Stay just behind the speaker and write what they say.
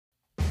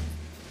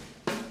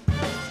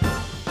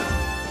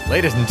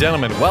Ladies and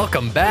gentlemen,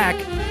 welcome back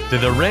to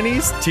the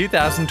Rennies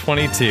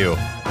 2022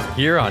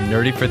 here on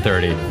Nerdy for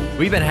 30.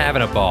 We've been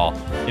having a ball.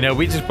 You know,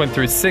 we just went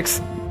through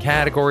 6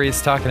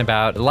 categories talking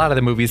about a lot of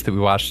the movies that we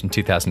watched in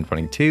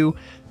 2022.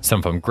 Some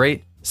of them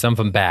great, some of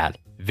them bad.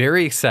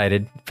 Very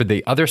excited for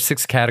the other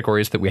 6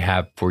 categories that we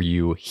have for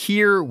you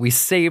here. We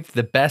saved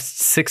the best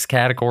 6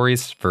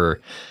 categories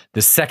for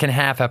the second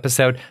half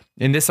episode,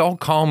 and this all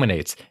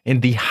culminates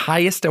in the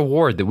highest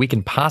award that we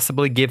can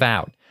possibly give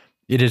out.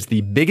 It is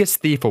the Biggest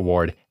Thief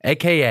Award,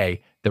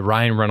 aka the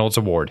Ryan Reynolds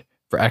Award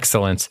for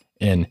Excellence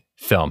in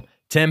Film.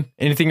 Tim,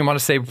 anything you want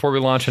to say before we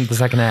launch into the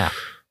second half?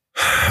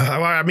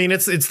 I mean,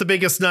 it's the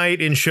biggest night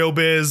in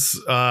showbiz,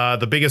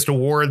 the biggest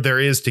award there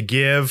is to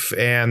give,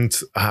 and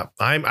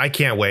I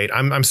can't wait.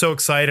 I'm so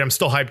excited. I'm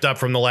still hyped up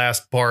from the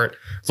last part.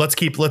 Let's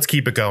keep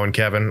it going,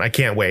 Kevin. I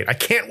can't wait.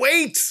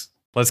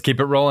 Let's keep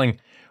it rolling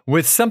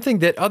with something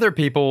that other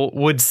people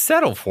would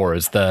settle for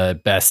as the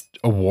best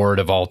award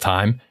of all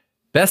time.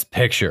 Best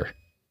Picture.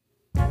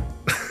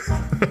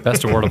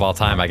 Best award of all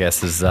time, I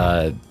guess, is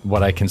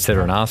what I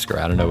consider an Oscar.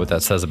 I don't know what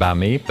that says about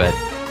me, but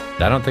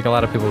I don't think a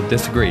lot of people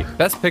disagree.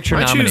 Best Picture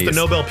nominees. I choose the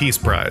Nobel Peace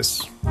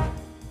Prize.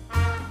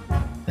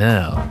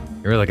 Oh,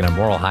 you're looking at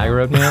moral high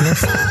road me on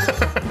this?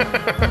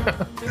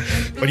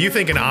 What do you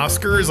think, an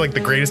Oscar is like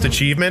the greatest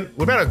achievement?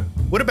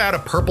 What about a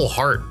Purple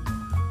Heart?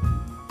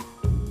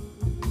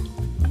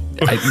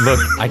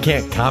 I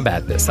can't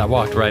combat this. I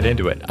walked right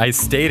into it. I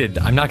stated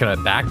I'm not going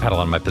to backpedal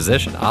on my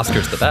position.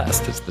 Oscar's the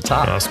best. It's the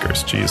top.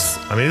 Oscars, jeez.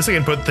 I mean, this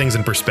can put things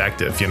in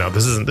perspective. You know,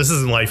 this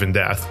isn't life and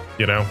death.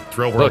 You know,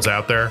 the real world's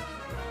out there.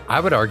 I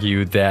would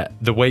argue that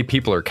the way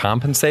people are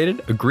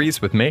compensated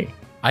agrees with me.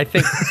 I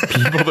think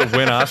people that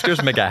win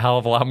Oscars make a hell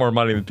of a lot more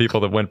money than people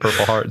that win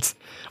Purple Hearts.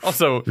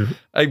 Also,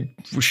 I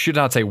should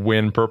not say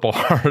win Purple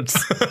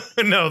Hearts.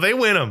 No, they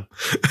win them.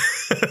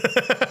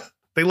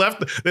 They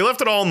left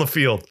it all on the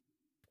field.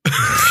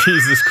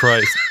 Jesus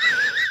Christ.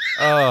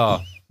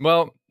 Oh,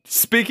 well,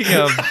 speaking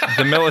of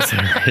the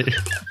military,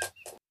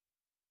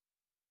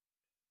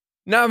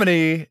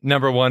 nominee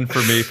number 1 for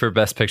me for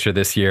Best Picture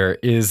this year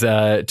is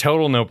a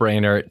total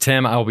no-brainer.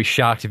 Tim, I'll be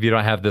shocked if you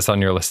don't have this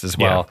on your list as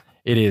well.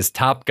 Yeah. It is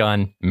Top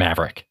Gun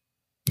Maverick.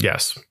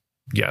 Yes.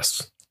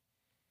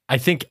 I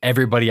think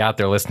everybody out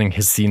there listening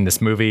has seen this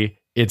movie.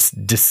 It's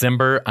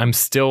December. I'm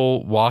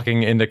still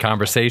walking into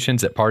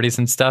conversations at parties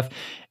and stuff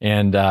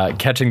and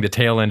catching the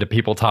tail end of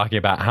people talking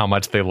about how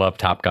much they love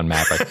Top Gun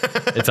Maverick.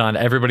 It's on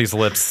everybody's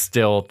lips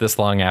still this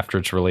long after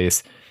its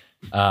release,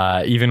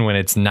 even when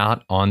it's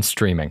not on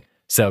streaming.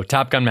 So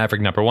Top Gun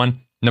Maverick, number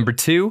 1. Number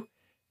 2,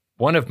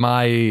 one of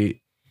my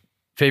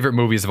favorite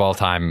movies of all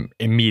time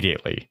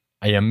immediately.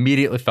 I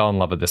immediately fell in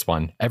love with this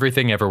one.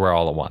 Everything Everywhere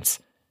All at Once.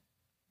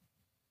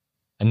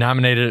 I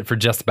nominated it for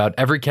just about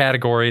every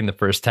category in the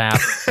first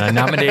half. And I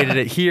nominated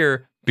it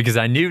here because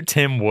I knew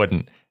Tim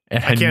wouldn't.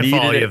 And I can't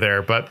follow you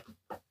there, but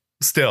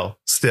still.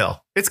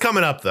 It's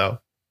coming up, though.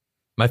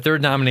 My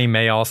third nominee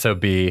may also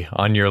be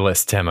on your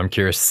list, Tim. I'm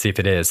curious to see if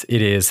it is.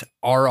 It is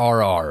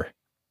RRR.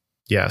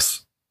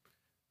 Yes.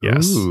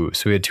 Ooh,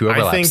 so we had 2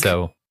 overlaps.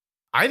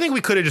 I think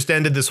we could have just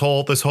ended this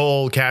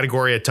whole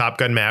category at Top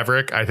Gun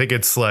Maverick. I think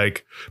it's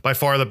like by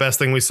far the best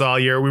thing we saw all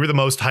year. We were the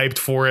most hyped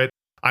for it.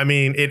 I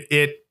mean,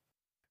 it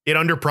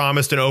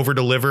underpromised and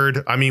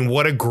overdelivered. I mean,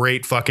 what a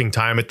great fucking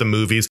time at the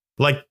movies.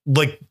 Like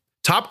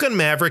Top Gun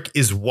Maverick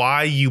is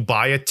why you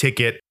buy a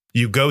ticket,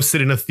 you go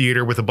sit in a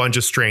theater with a bunch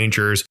of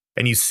strangers,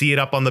 and you see it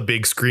up on the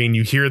big screen.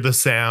 You hear the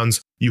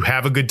sounds. You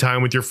have a good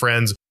time with your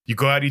friends. You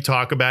go out, you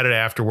talk about it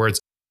afterwards.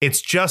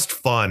 It's just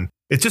fun.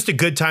 It's just a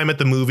good time at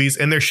the movies,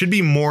 and there should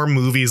be more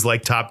movies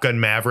like Top Gun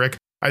Maverick.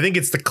 I think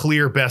it's the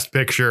clear best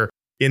picture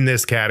in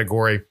this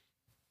category.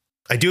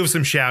 I do have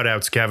some shout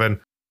outs, Kevin.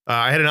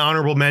 I had an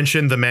honorable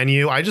mention, The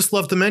Menu. I just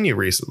loved The Menu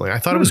recently. I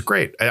thought it was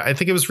great. I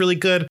think it was really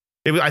good.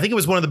 I think it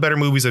was one of the better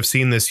movies I've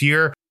seen this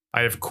year.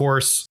 Of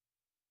course,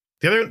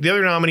 the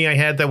other nominee I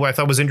had that I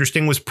thought was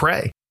interesting was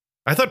Prey.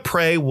 I thought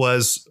Prey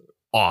was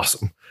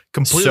awesome.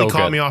 Completely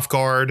caught me off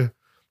guard.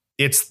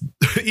 It's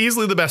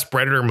easily the best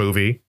Predator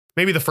movie.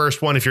 Maybe the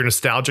first one if you're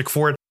nostalgic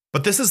for it.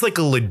 But this is like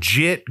a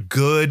legit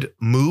good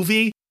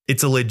movie.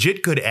 It's a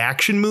legit good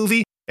action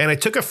movie. And I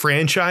took a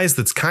franchise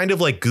that's kind of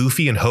like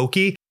goofy and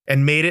hokey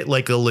and made it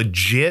like a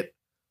legit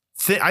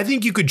thing. I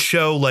think you could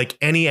show like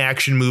any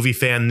action movie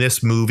fan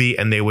this movie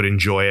and they would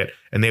enjoy it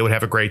and they would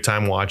have a great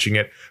time watching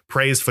it.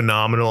 Prey is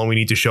phenomenal and we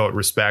need to show it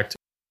respect.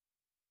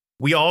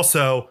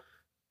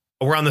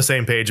 We're on the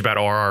same page about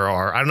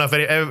RRR. I don't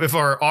know if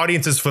our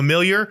audience is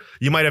familiar.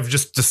 You might have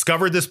just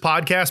discovered this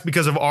podcast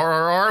because of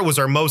RRR. It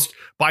was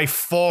by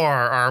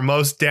far our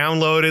most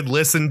downloaded,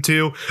 listened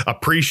to,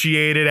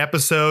 appreciated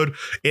episode.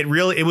 It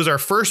was our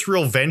first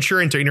real venture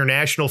into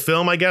international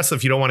film, I guess,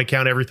 if you don't want to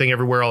count Everything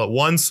Everywhere All at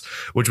Once,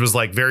 which was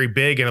like very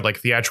big and like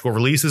theatrical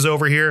releases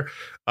over here.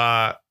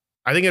 I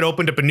think it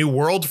opened up a new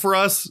world for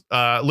us,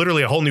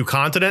 literally a whole new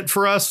continent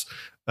for us.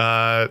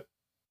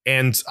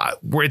 And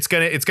it's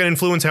gonna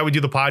influence how we do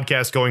the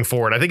podcast going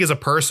forward. I think as a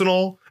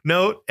personal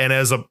note and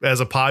as a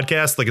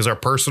podcast, like as our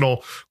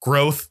personal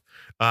growth,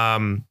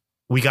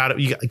 you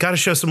got to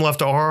show some love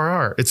to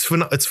RRR.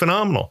 It's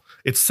phenomenal.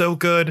 It's so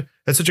good.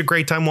 It's such a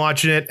great time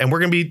watching it. And we're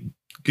going to be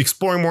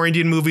exploring more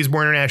Indian movies,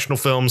 more international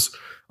films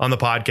on the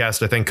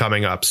podcast, I think,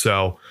 coming up.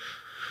 So,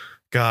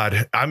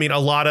 God, I mean, a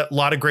lot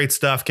of great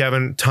stuff,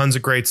 Kevin. Tons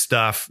of great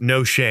stuff.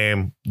 No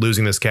shame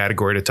losing this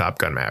category to Top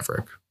Gun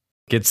Maverick.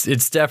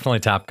 It's definitely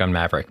Top Gun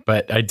Maverick,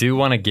 but I do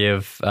want to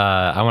give,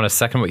 I want to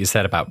second what you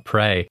said about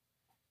Prey.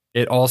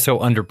 It also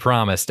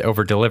underpromised,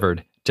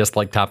 over-delivered, just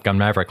like Top Gun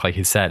Maverick, like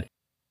you said.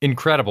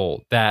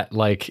 Incredible that,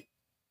 like,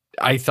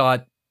 I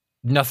thought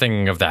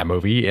nothing of that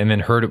movie and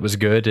then heard it was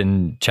good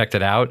and checked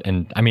it out.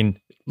 And I mean,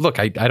 look,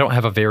 I don't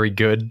have a very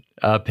good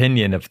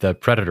opinion of the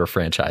Predator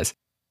franchise,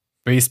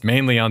 based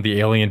mainly on the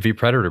Alien v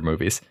Predator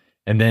movies.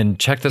 And then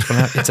check this one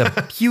out. It's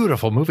a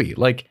beautiful movie.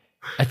 Like,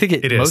 I think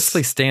it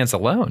mostly stands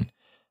alone.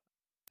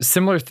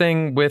 Similar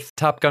thing with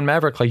Top Gun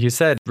Maverick, like you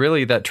said,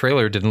 really that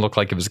trailer didn't look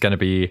like it was going to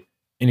be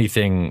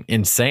anything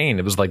insane.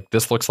 It was like,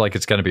 this looks like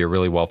it's going to be a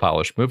really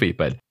well-polished movie,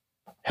 but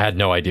had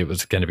no idea it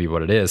was going to be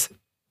what it is.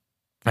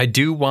 I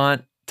do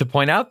want to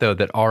point out, though,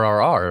 that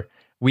RRR,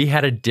 we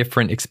had a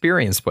different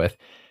experience with.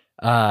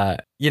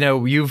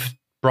 You've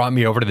brought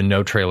me over to the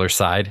no trailer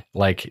side,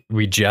 like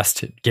we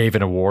just gave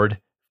an award.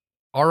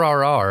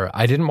 RRR,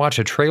 I didn't watch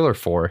a trailer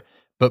for,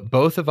 but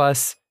both of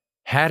us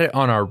had it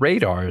on our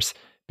radars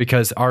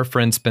because our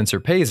friend Spencer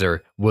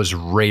Pazer was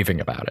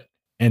raving about it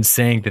and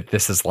saying that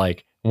this is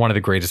like one of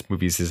the greatest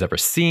movies he's ever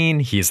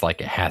seen. He's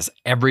like, it has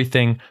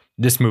everything.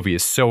 This movie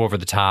is so over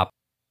the top.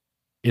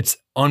 It's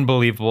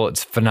unbelievable.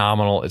 It's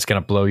phenomenal. It's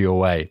going to blow you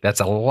away. That's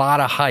a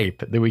lot of hype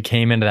that we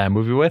came into that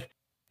movie with,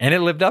 and it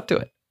lived up to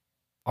it.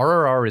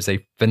 RRR is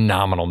a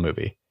phenomenal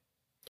movie.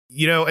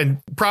 And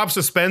props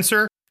to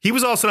Spencer. He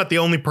was also not the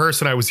only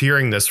person I was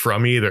hearing this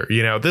from either.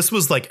 This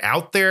was like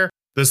out there.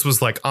 This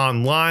was like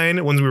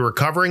online when we were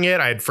covering it.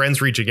 I had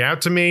friends reaching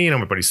out to me.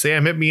 My buddy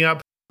Sam hit me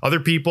up. Other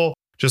people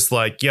just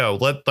like,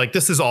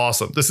 this is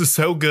awesome. This is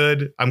so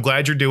good. I'm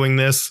glad you're doing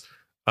this.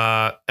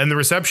 And the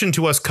reception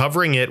to us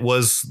covering it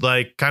was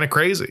like kind of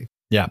crazy.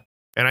 Yeah.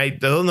 And I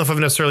don't know if I've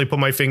necessarily put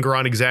my finger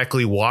on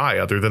exactly why,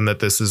 other than that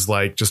this is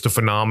like just a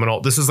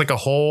phenomenal. This is like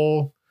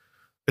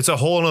it's a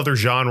whole other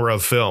genre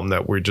of film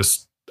that we're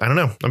just, I don't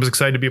know. I'm just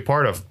excited to be a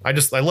part of. I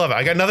love it.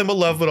 I got nothing but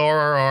love with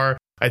RRR.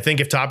 I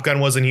think if Top Gun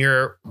wasn't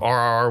here,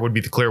 RRR would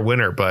be the clear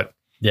winner. But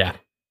yeah,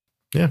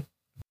 it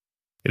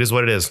is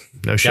what it is.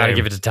 No shame. Gotta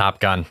give it to Top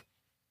Gun.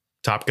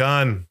 Top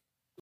Gun.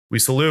 We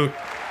salute.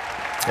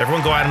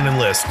 Everyone go out and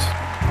enlist.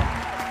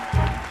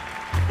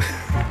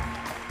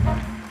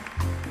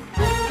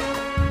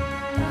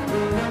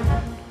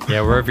 Yeah,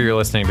 wherever you're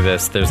listening to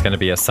this, there's going to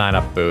be a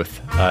sign-up booth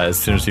as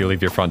soon as you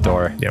leave your front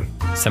door. Yeah.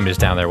 Somebody's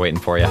down there waiting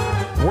for you.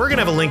 We're going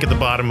to have a link at the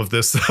bottom of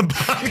this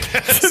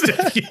podcast.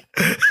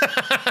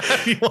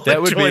 if you want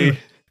that would to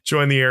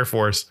join the Air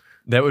Force.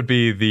 That would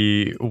be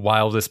the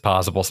wildest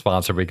possible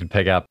sponsor we could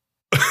pick up.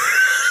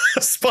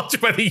 Sponsored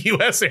by the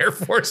U.S. Air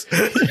Force.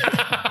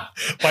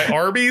 By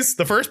Arby's.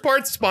 The first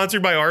part's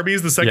sponsored by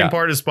Arby's. The second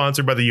part is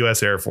sponsored by the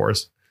U.S. Air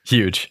Force.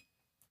 Huge.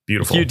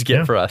 Beautiful. Huge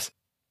get for us.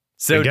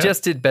 So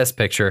just did Best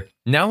Picture.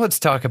 Now let's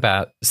talk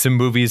about some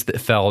movies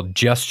that fell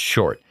just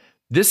short.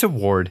 This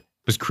award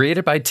was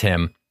created by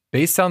Tim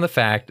based on the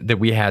fact that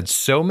we had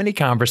so many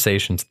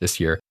conversations this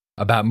year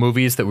about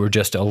movies that were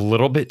just a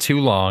little bit too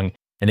long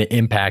and it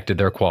impacted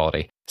their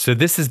quality. So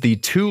this is the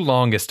Too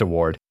Longest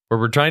Award, where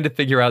we're trying to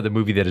figure out the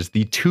movie that is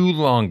the too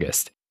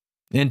longest.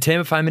 And Tim,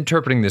 if I'm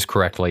interpreting this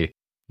correctly,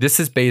 this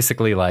is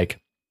basically like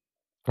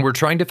we're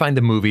trying to find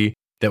the movie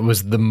that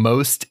was the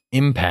most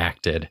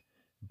impacted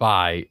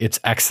by its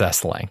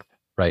excess length,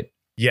 right?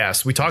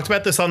 Yes, we talked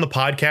about this on the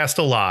podcast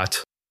a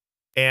lot.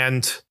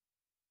 And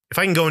if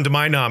I can go into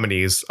my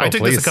nominees, I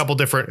took this a couple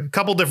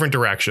different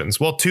directions.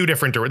 Well,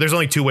 there's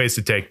only two ways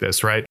to take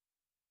this, right?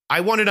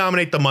 I want to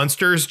nominate The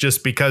Munsters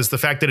just because the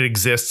fact that it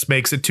exists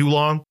makes it too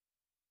long.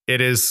 It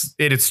is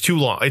too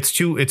long. It's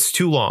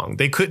too long.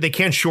 They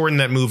can't shorten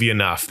that movie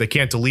enough. They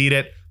can't delete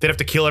it. They'd have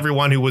to kill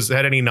everyone who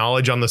had any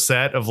knowledge on the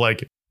set of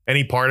like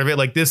any part of it.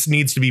 Like this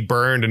needs to be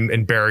burned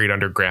and buried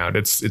underground.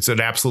 It's an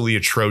absolutely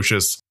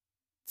atrocious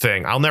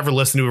thing. I'll never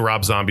listen to a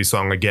Rob Zombie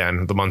song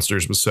again. The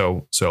Munsters was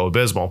so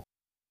abysmal.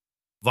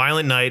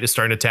 Violent Night is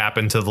starting to tap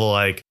into the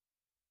like,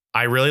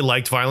 I really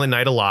liked Violent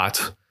Night a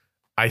lot.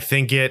 I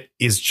think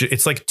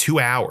it's like 2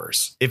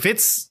 hours. If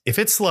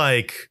it's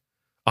like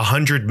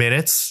 100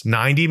 minutes,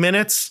 90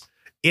 minutes,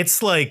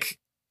 it's like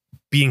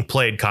being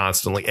played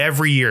constantly.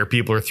 Every year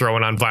people are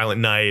throwing on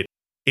Violent Night.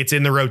 It's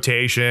in the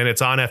rotation.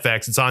 It's on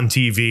FX. It's on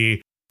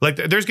TV. Like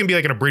there's going to be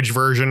like an abridged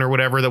version or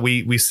whatever that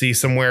we see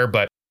somewhere.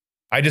 But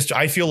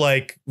I feel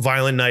like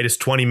Violent Night is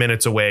 20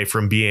 minutes away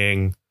from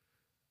being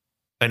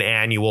an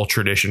annual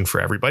tradition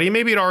for everybody.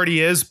 Maybe it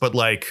already is, but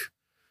like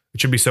it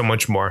should be so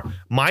much more.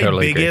 My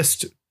totally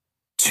biggest,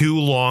 too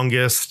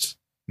longest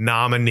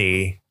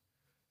nominee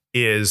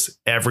is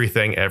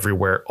Everything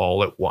Everywhere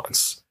All at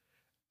Once.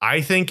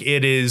 I think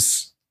it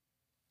is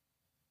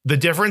the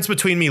difference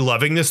between me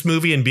loving this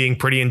movie and being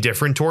pretty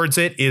indifferent towards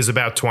it is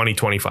about 20,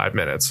 25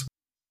 minutes.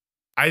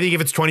 I think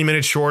if it's 20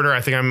 minutes shorter,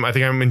 I think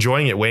I'm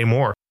enjoying it way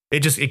more.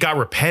 It got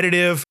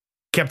repetitive,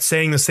 kept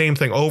saying the same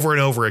thing over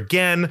and over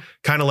again,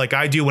 kind of like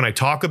I do when I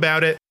talk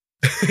about it.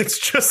 It's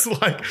just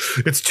like,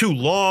 it's too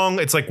long.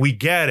 It's like, we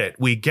get it.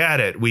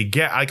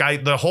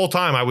 The whole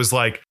time I was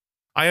like,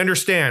 I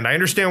understand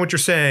what you're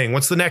saying.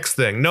 What's the next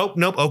thing? Nope.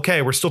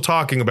 Okay. We're still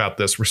talking about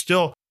this. We're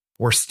still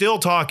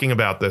talking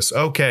about this.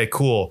 Okay,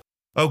 cool.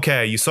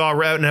 Okay. You saw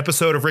an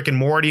episode of Rick and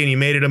Morty and you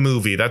made it a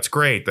movie. That's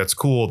great. That's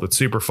cool. That's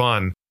super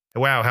fun.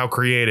 Wow. How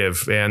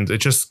creative. And I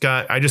just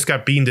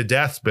got beaten to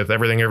death with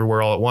Everything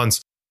Everywhere All at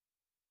Once.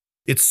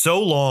 It's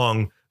so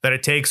long that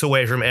it takes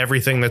away from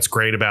everything that's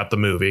great about the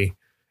movie.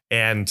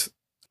 And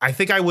I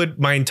think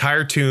my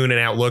entire tune and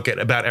outlook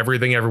about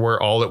Everything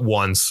Everywhere All at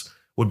Once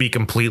would be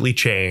completely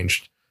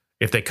changed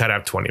if they cut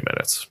out 20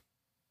 minutes.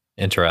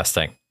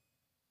 Interesting.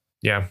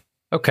 Yeah.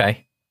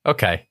 Okay.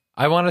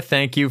 I want to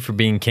thank you for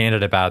being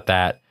candid about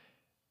that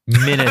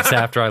minutes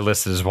after I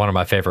listed as one of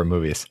my favorite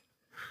movies.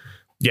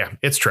 Yeah,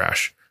 it's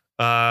trash.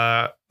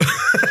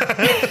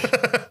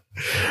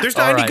 There's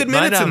 90 good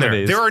minutes in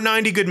there. There are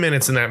 90 good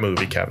minutes in that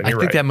movie, Kevin. You're I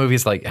think right. that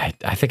movie's like,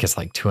 I think it's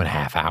like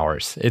 2.5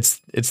 hours.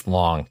 It's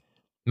long.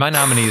 My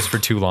nominees for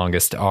two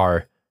longest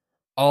are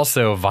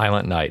also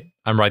Violent Night.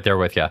 I'm right there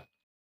with you.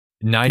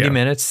 90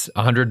 minutes,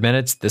 100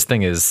 minutes. This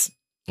thing is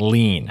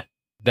lean.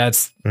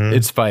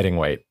 It's fighting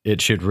weight.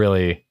 It should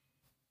really,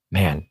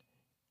 man,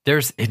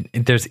 there's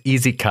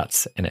easy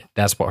cuts in it.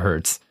 That's what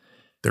hurts.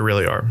 There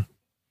really are.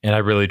 And I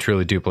really,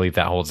 truly do believe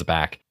that holds it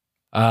back.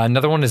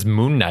 Another one is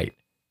Moon Knight.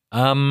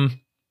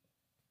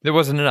 There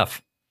wasn't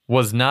enough.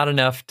 Was not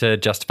enough to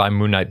justify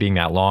Moon Knight being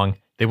that long.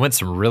 They went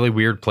some really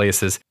weird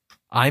places.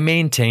 I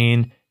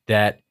maintain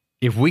that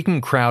if we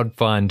can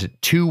crowdfund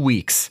 2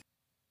 weeks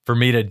for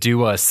me to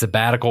do a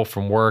sabbatical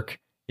from work,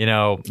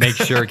 got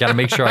to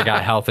make sure I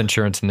got health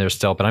insurance in there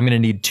still, but I'm going to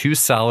need 2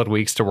 solid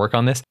weeks to work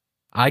on this.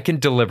 I can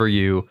deliver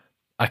you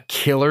a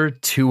killer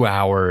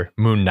 2-hour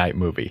Moon Knight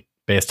movie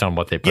based on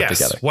what they put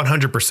together.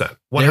 100%. 100%.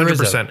 There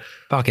is a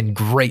fucking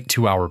great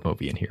 2-hour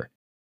movie in here.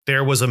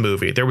 There was a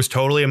movie. There was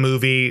totally a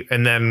movie.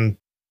 And then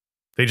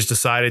they just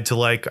decided to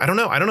I don't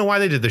know why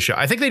they did the show.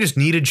 I think they just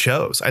needed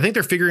shows. I think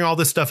they're figuring all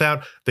this stuff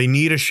out. They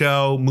need a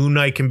show. Moon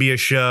Knight can be a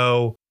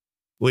show.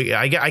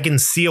 I can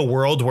see a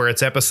world where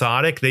it's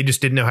episodic. They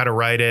just didn't know how to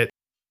write it.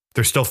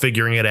 They're still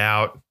figuring it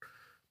out.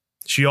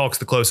 She-Hulk's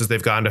the closest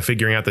they've gotten to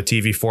figuring out the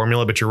TV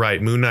formula, but you're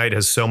right. Moon Knight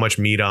has so much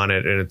meat on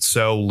it and it's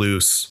so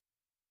loose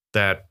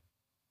that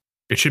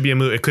it should be a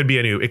movie. It could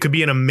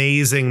be an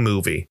amazing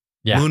movie.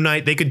 Yeah. Moon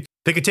Knight, they could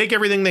take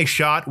everything they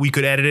shot. We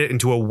could edit it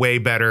into a way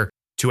better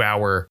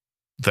 2-hour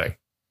thing.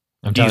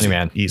 I'm telling you,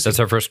 man. Easy. That's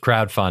our first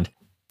crowdfund.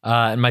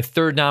 And my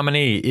third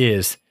nominee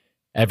is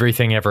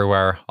Everything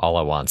Everywhere All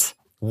at Once.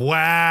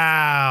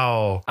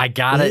 Wow. I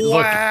got it. Wow.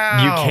 Look,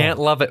 you can't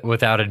love it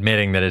without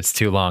admitting that it's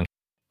too long.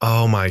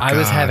 Oh my God. I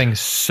was having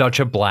such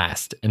a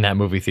blast in that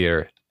movie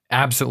theater.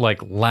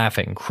 Absolutely,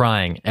 laughing,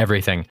 crying,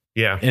 everything.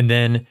 Yeah. And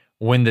then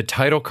when the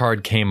title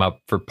card came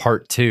up for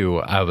part 2,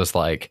 I was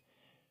like,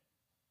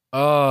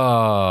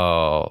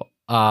 no.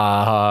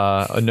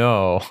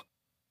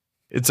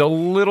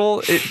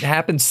 It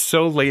happened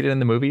so late in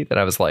the movie that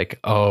I was like,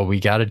 oh, we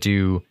got to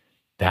do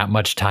that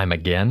much time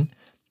again.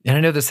 And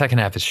I know the second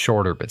half is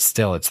shorter, but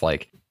still, it's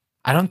like,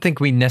 I don't think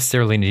we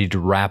necessarily need to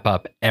wrap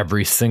up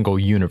every single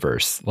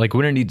universe. We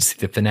don't need to see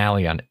the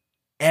finale on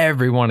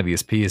every one of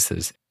these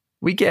pieces.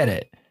 We get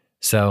it.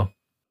 So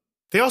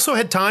they also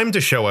had time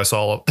to show us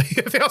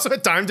they also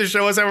had time to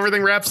show us how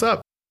everything wraps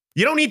up.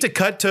 You don't need to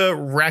cut to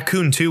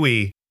Raccoon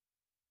Tooie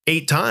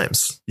 8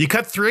 times. You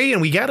cut 3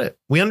 and we get it.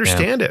 We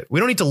understand it. We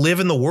don't need to live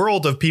in the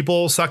world of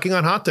people sucking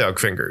on hot dog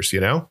fingers,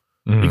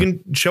 Mm-hmm. You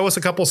can show us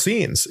a couple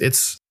scenes.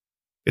 It's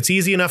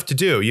easy enough to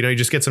do. You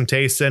just get some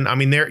taste in. I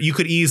mean, you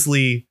could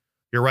easily,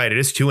 you're right. It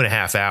is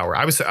 2.5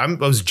 hours. I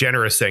was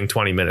generous saying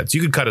 20 minutes.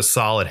 You could cut a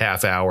solid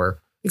half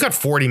hour. You got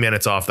 40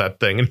 minutes off that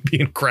thing and be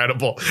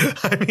incredible.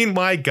 I mean,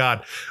 my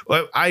God.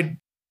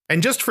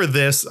 And just for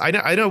this,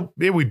 I know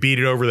maybe we beat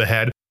it over the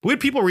head. We had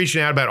people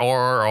reaching out about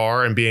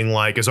RRR and being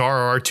like, is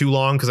RRR too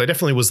long? Because I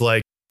definitely was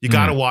like, you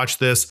got to watch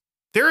this.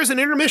 There is an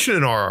intermission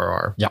in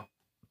RRR. Yeah.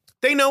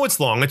 They know it's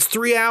long. It's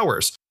 3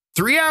 hours.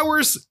 3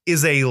 hours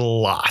is a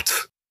lot.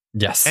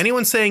 Yes.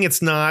 Anyone saying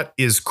it's not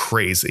is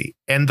crazy.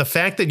 And the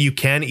fact that you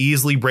can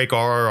easily break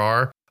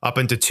RRR up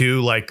into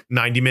 2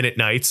 90-minute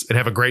nights and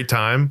have a great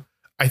time,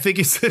 I think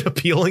it's an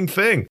appealing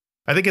thing.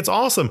 I think it's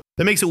awesome.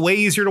 That makes it way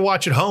easier to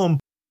watch at home.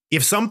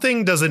 If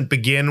something doesn't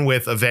begin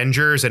with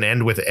Avengers and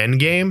end with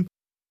Endgame,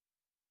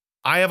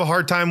 I have a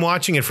hard time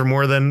watching it for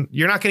more than,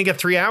 you're not going to get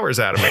 3 hours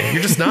out of me.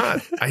 You're just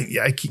not.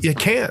 I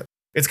can't.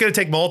 It's going to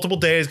take multiple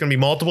days. It's going to be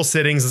multiple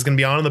sittings. It's going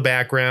to be on in the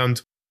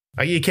background.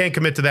 You can't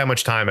commit to that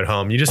much time at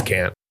home. You just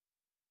can't.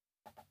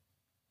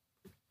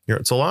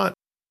 It's a lot.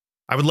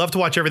 I would love to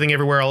watch Everything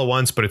Everywhere All at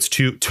Once, but it's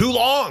too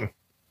long.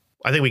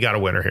 I think we got a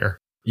winner here.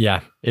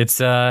 Yeah, it's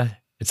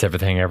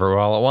Everything Everywhere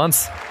All at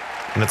Once.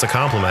 And it's a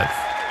compliment.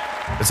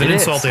 It's an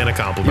insult and a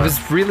compliment. It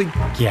was really,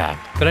 yeah.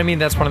 But I mean,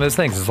 that's one of those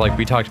things. It's like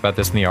we talked about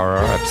this in the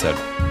RRR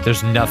episode.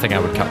 There's nothing I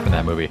would cut from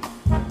that movie.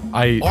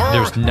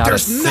 There's not a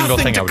single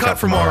thing I would cut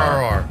from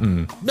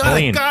RRR. Not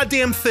a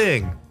goddamn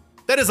thing.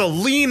 That is a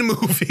lean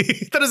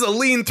movie. That is a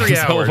lean 3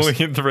 hours. It's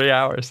a lean 3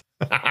 hours.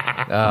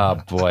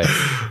 Oh, boy.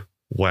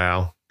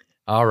 Wow.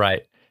 All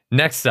right.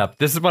 Next up,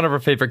 this is one of our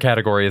favorite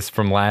categories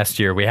from last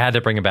year. We had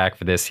to bring it back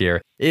for this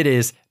year. It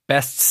is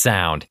Best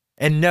Sound.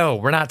 And no,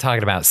 we're not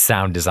talking about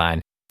sound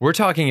design. We're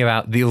talking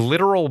about the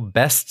literal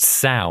best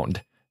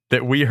sound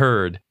that we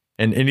heard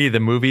in any of the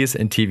movies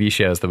and TV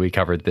shows that we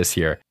covered this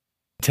year.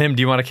 Tim,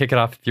 do you want to kick it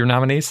off with your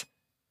nominees?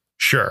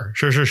 Sure.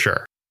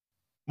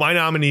 My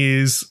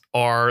nominees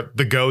are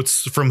the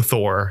goats from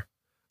Thor,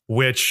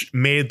 which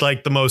made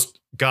like the most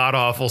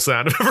god-awful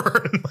sound I've ever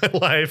heard in my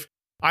life.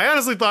 I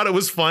honestly thought it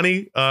was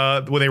funny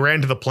when they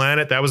ran to the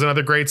planet. That was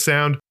another great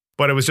sound,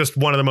 but it was just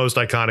one of the most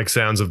iconic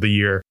sounds of the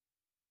year.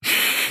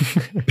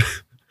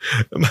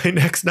 My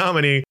next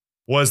nominee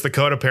was the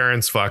Coda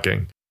parents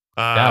fucking.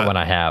 That one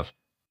I have.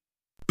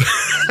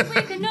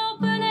 We can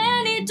open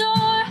any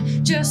door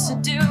just to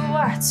do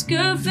what's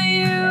good for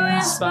you,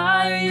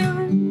 inspire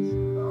you.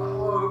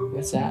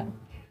 What's that?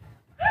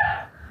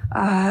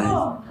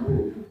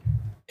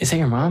 Is that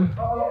your mom?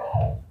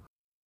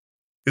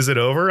 Is it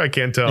over? I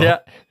can't tell. Yeah.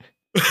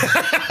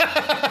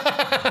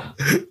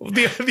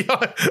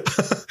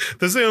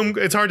 The Zoom,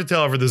 it's hard to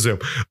tell over the Zoom.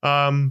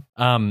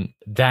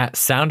 That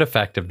sound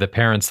effect of the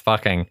parents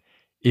fucking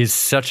is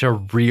such a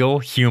real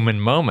human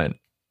moment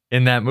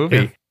in that movie.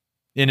 Yeah.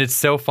 And it's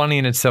so funny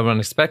and it's so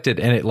unexpected.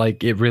 And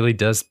it really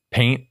does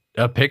paint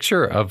a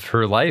picture of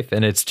her life.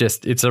 And it's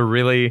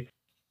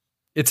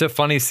a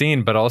funny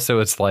scene, but also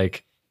it's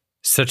like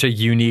such a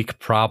unique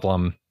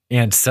problem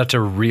and such a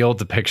real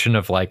depiction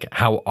of like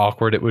how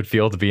awkward it would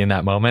feel to be in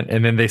that moment.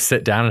 And then they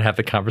sit down and have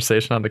the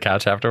conversation on the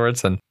couch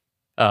afterwards. And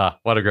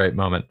what a great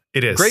moment.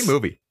 It is. Great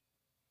movie.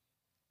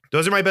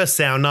 Those are my best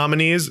sound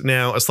nominees.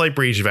 Now, a slight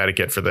breach of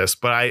etiquette for this,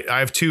 but I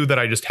have two that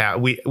I just have.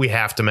 We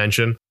have to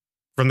mention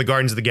from the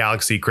Guardians of the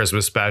Galaxy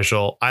Christmas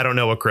special. I don't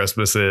know what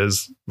Christmas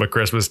is, but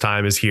Christmas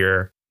time is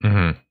here.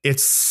 Mm-hmm.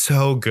 It's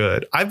so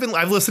good. I've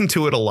listened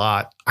to it a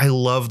lot. I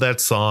love that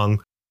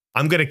song.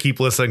 I'm going to keep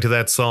listening to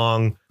that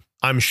song.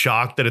 I'm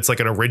shocked that it's like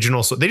an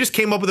original. So they just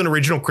came up with an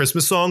original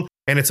Christmas song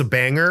and it's a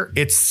banger.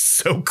 It's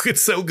so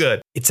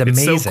good. It's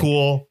amazing. It's so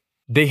cool.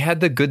 They had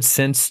the good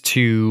sense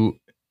to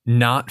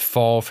not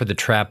fall for the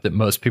trap that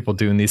most people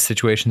do in these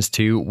situations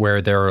too,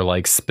 where there are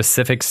like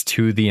specifics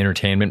to the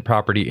entertainment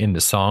property in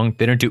the song.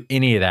 They don't do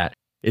any of that.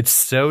 It's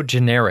so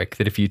generic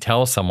that if you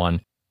tell someone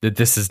that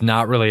this is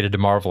not related to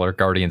Marvel or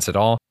Guardians at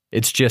all,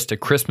 it's just a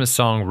Christmas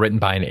song written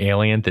by an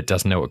alien that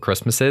doesn't know what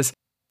Christmas is.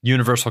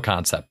 Universal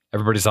concept.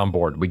 Everybody's on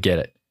board. We get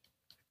it.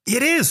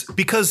 It is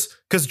because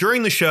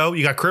during the show,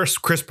 you got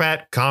Chris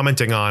Pratt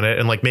commenting on it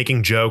and like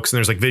making jokes and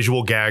there's like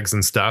visual gags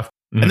and stuff.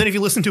 Mm-hmm. And then if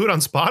you listen to it on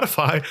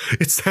Spotify,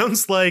 it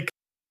sounds like,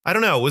 I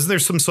don't know, wasn't there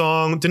some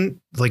song, didn't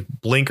like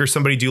Blink or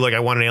somebody do like I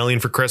Want an Alien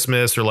for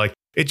Christmas, or like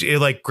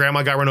it like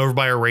Grandma Got Run Over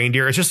by a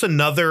Reindeer. It's just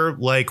another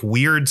like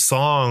weird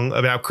song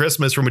about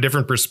Christmas from a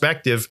different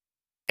perspective.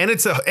 And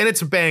it's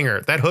a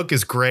banger. That hook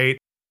is great.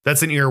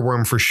 That's an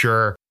earworm for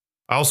sure.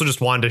 I also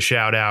just wanted to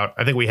shout out,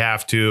 I think we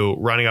have to,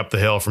 Running Up the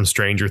Hill from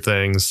Stranger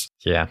Things.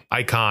 Yeah.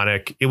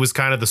 Iconic. It was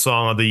kind of the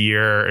song of the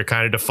year. It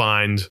kind of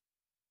defined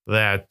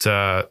that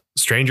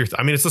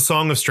it's the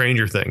song of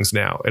Stranger Things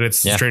now. And it's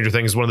Stranger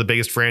Things is one of the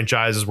biggest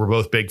franchises. We're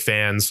both big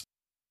fans.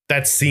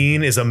 That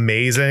scene is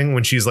amazing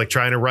when she's like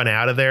trying to run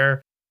out of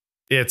there.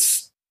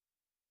 It's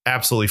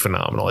absolutely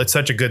phenomenal. It's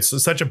such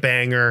a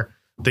banger.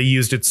 They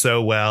used it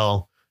so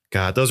well.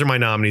 God, those are my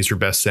nominees for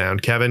best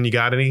sound. Kevin, you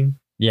got any?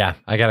 Yeah,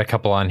 I got a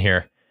couple on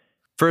here.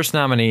 First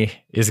nominee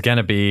is going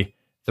to be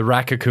the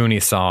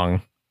Raccacoonie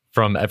song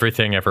from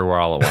Everything Everywhere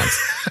All at Once.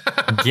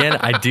 Again,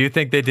 I do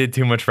think they did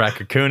too much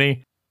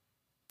Raccacoonie.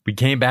 We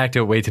came back to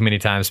it way too many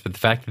times, but the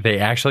fact that they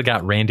actually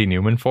got Randy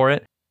Newman for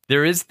it,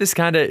 there is this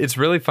it's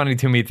really funny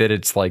to me that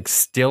it's like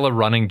still a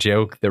running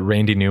joke that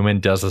Randy Newman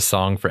does a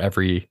song for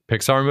every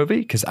Pixar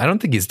movie, because I don't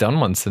think he's done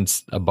one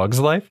since A Bug's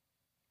Life.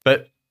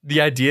 But the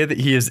idea that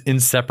he is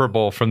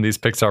inseparable from these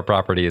Pixar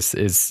properties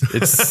it's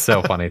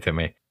so funny to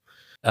me.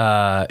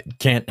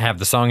 Can't have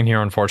the song in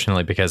here,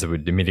 unfortunately, because it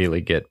would immediately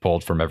get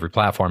pulled from every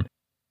platform.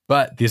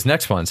 But these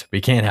next ones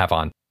we can't have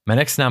on. My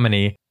next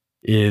nominee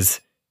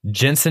is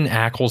Jensen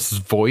Ackles'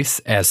 voice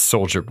as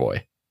Soldier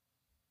Boy.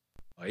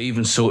 I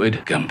even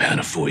sorted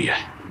gunpowder for you.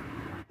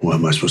 Why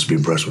am I supposed to be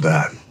impressed with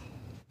that?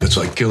 It's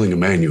like killing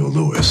Emmanuel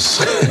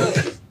Lewis.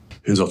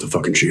 Hands off the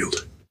fucking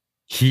shield.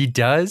 He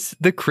does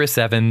the Chris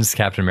Evans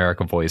Captain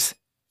America voice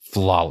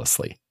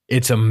flawlessly.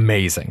 It's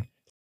amazing.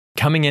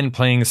 Coming in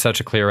playing such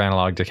a clear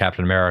analog to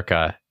Captain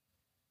America,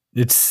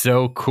 it's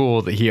so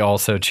cool that he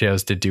also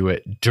chose to do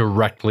it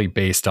directly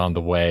based on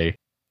the way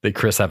that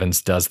Chris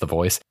Evans does the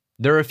voice.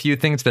 There are a few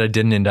things that I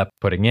didn't end up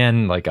putting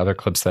in, like other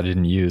clips that I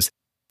didn't use,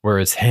 where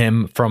it's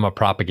him from a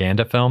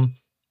propaganda film.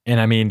 And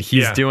I mean,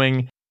 he's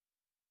doing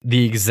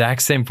the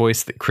exact same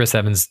voice that Chris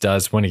Evans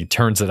does when he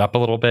turns it up a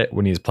little bit,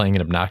 when he's playing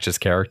an obnoxious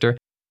character.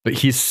 but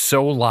he's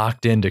so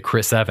locked into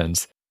Chris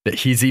Evans that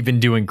he's even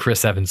doing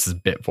Chris Evans's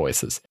bit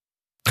voices.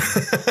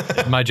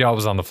 My jaw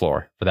was on the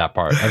floor for that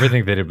part.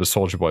 Everything they did with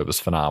Soldier Boy was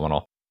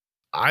phenomenal.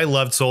 I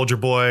loved Soldier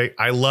Boy.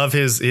 I love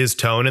his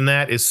tone in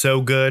that is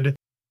so good.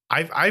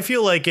 I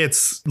feel like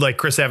it's like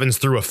Chris Evans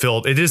through a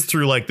filter. It is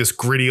through like this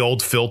gritty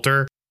old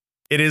filter.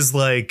 It is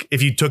like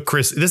if you took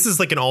this is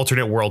like an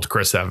alternate world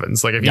Chris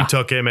Evans. Like if you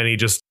took him and he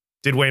just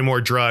did way more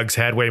drugs,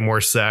 had way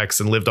more sex,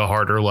 and lived a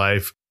harder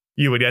life,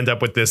 you would end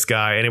up with this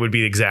guy, and it would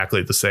be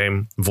exactly the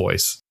same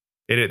voice.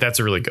 That's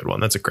a really good one.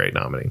 That's a great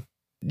nominee.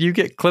 You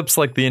get clips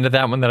like the end of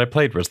that one that I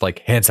played where it's like,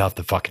 hands off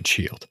the fucking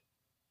shield.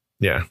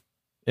 Yeah.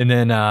 And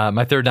then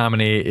my third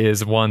nominee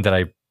is one that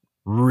I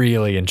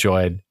really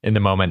enjoyed in the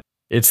moment.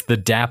 It's the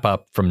dap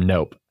up from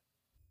Nope.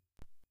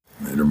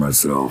 Made her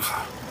myself.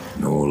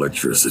 No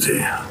electricity.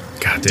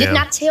 Goddamn. Didn't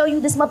I tell you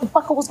this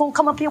motherfucker was gonna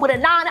come up here with a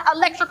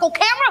non-electrical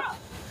camera?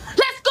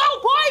 Let's go,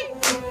 boy!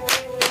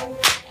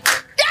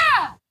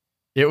 Yeah!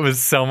 It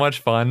was so much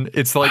fun.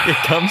 It's like it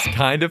comes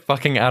kind of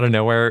fucking out of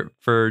nowhere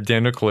for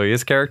Daniel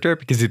Kaluuya's character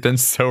because he's been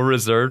so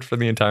reserved for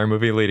the entire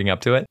movie leading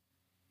up to it.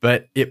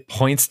 But it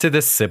points to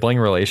this sibling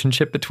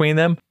relationship between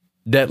them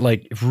that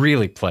like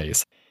really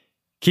plays.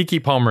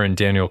 Keke Palmer and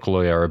Daniel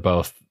Kaluuya are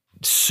both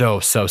so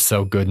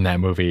good in that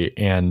movie,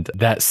 and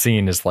that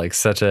scene is like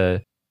such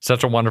a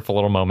wonderful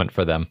little moment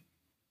for them.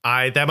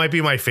 That might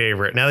be my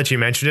favorite. Now that you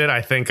mentioned it,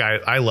 I think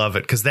I love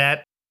it because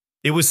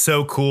it was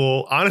so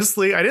cool.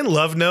 Honestly, I didn't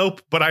love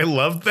Nope, but I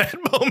loved that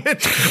moment.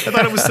 I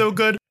thought it was so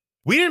good.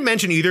 We didn't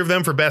mention either of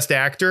them for Best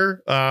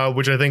Actor,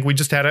 which I think we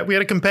just had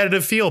a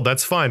competitive field.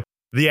 That's fine.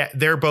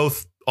 They're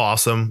both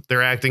awesome.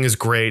 Their acting is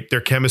great.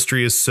 Their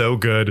chemistry is so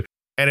good.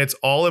 And it's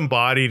all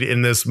embodied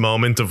in this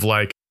moment of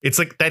like, it's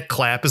like that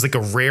clap is like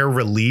a rare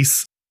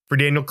release for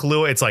Daniel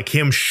Kaluuya. It's like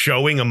him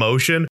showing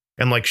emotion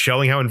and like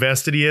showing how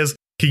invested he is.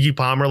 Keke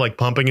Palmer like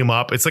pumping him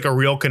up. It's like a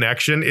real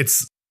connection.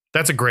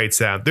 That's a great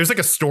sound. There's like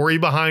a story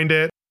behind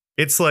it.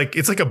 It's like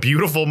a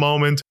beautiful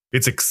moment.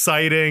 It's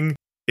exciting.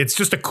 It's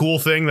just a cool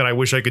thing that I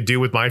wish I could do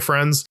with my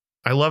friends.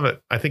 I love it.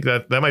 I think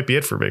that might be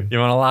it for me. You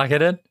want to lock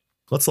it in?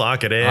 Let's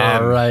lock it in.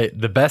 All right.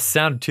 The best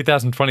sound of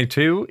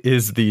 2022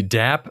 is the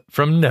dap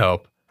from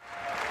Nope.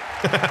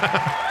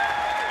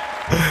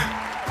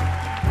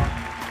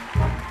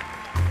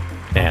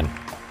 Man,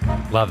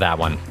 love that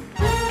one.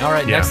 All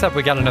right, next up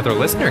we got another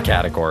listener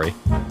category.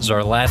 This is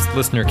our last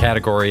listener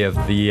category of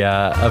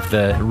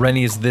the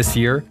Rennies this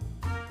year.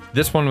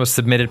 This one was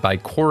submitted by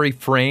Corey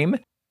Frame,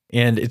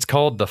 and it's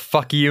called the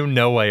Fuck You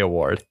No Way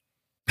Award.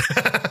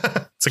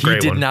 It's a great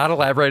one. He did not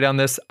elaborate on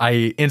this.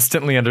 I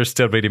instantly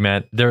understood what he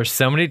meant. There are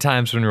so many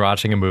times when you're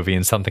watching a movie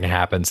and something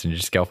happens and you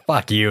just go,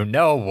 fuck you,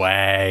 no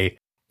way.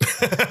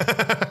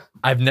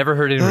 I've never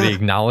heard anybody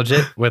acknowledge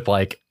it with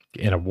like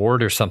an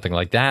award or something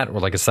like that, or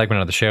like a segment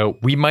on the show.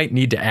 We might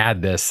need to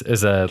add this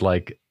as a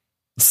like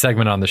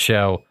segment on the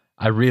show.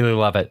 I really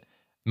love it.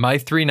 My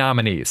 3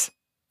 nominees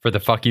for the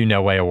Fuck You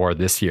No Way Award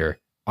this year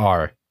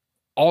are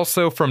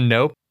also from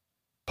Nope,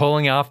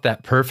 pulling off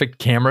that perfect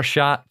camera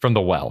shot from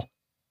The Well.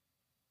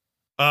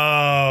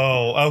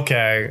 Oh,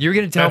 okay. You're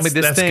going to tell me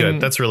this that's thing.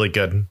 Good. That's really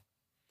good.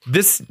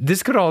 This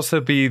could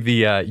also be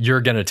the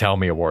You're Gonna Tell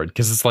Me award,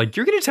 because it's like,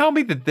 you're going to tell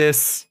me that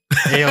this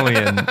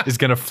alien is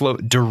going to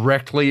float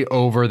directly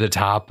over the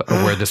top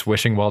of where this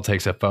wishing well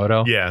takes a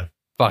photo. Yeah.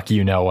 Fuck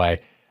you, no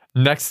way.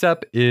 Next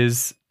up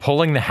is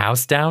pulling the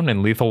house down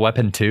in Lethal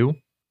Weapon 2.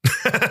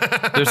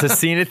 There's a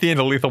scene at the end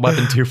of Lethal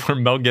Weapon 2 where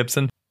Mel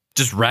Gibson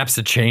just wraps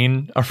a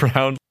chain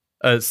around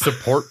a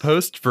support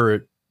post for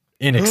an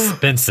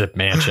inexpensive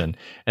mansion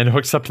and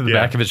hooks up to the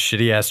back of his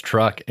shitty ass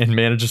truck and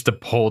manages to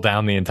pull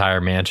down the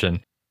entire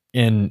mansion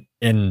in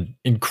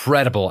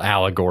incredible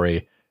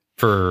allegory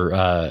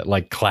for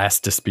like class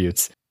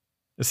disputes.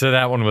 So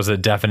that one was a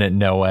definite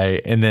no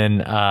way. And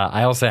then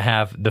I also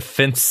have the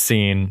fence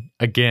scene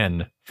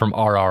again from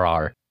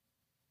RRR.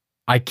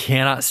 I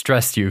cannot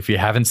stress to you, if you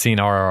haven't seen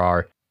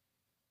RRR,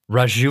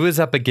 Raju is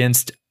up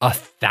against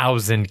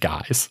 1,000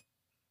 guys.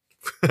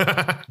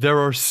 There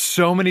are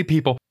so many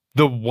people.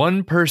 The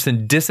one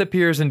person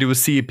disappears into a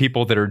sea of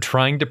people that are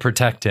trying to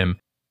protect him.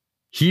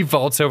 He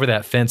vaults over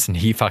that fence and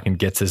he fucking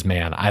gets his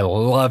man. I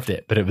loved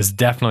it, but it was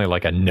definitely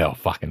like a no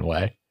fucking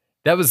way.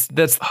 That's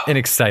an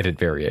excited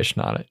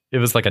variation on it. It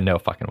was like a no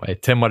fucking way.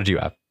 Tim, what did you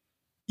have?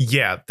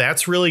 Yeah,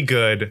 that's really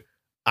good.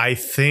 I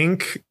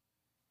think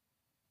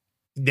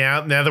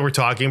now that we're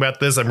talking about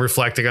this, I'm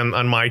reflecting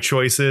on my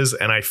choices,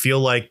 and I feel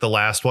like the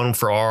last one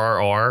for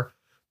RRR,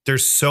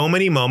 there's so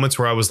many moments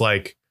where I was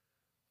like,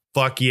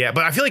 fuck yeah.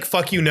 But I feel like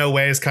fuck you no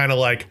way is kind of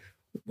like,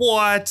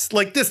 what?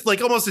 Like this,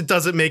 like almost it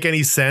doesn't make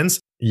any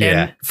sense. Yeah.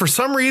 And for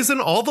some reason,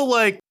 all the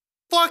like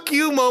fuck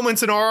you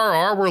moments in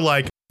RRR were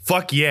like,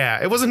 fuck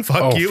yeah. It wasn't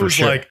fuck you. It was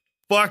like,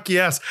 fuck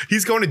yes.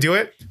 He's going to do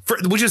it.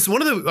 Which is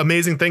one of the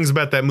amazing things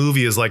about that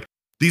movie is like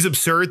these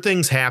absurd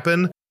things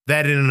happen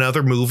that in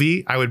another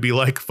movie I would be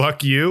like,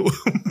 fuck you.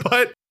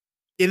 But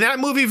in that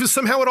movie,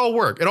 somehow it all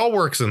worked. It all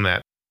works in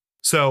that.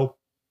 So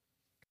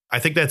I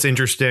think that's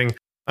interesting.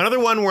 Another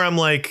one where I'm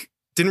like,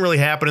 didn't really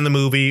happen in the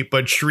movie,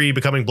 but Shuri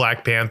becoming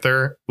Black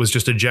Panther was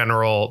just a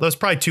general. That was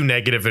probably too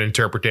negative an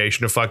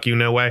interpretation of "Fuck You,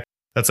 No Way."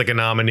 That's like a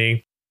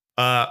nominee.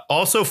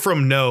 Also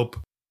from Nope,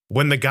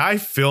 when the guy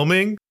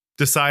filming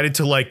decided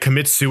to like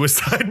commit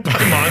suicide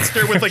by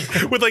monster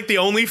with like the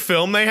only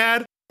film they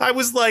had, I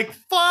was like,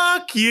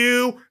 "Fuck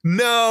you,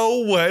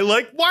 no way!"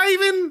 Like, why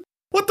even?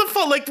 What the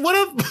fuck? Like,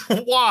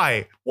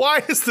 why?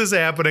 Why is this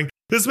happening?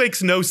 This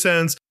makes no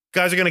sense.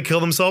 Guys are gonna kill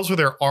themselves with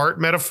their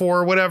art metaphor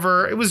or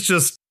whatever. I was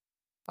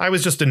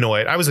just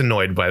annoyed. I was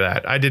annoyed by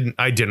that. I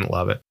didn't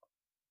love it.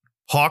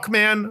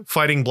 Hawkman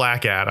fighting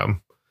Black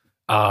Adam.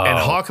 And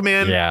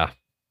Hawkman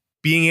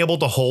being able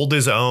to hold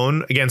his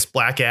own against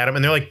Black Adam,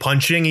 and they're like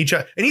punching each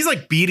other, and he's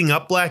like beating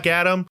up Black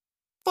Adam.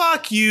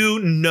 Fuck you,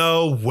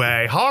 no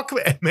way.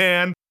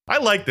 Hawkman, I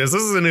like this.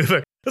 This is a new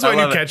thing. That's my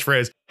new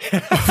catchphrase.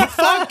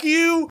 Fuck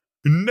you,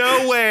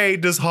 no way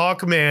does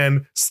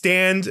Hawkman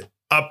stand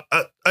up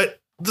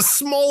the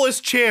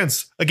smallest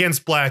chance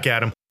against Black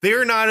Adam. They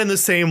are not in the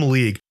same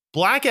league.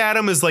 Black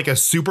Adam is like a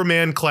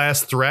Superman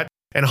class threat,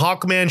 and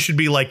Hawkman should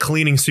be like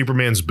cleaning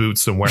Superman's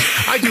boots somewhere.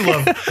 I do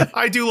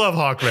love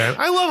Hawkman.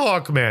 I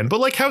love Hawkman, but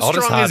like, how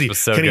Aldous strong Hodge is he? Was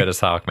so good as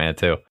Hawkman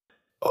too.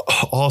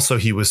 Also,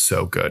 he was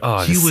so good. Oh,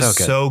 he was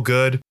so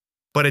good,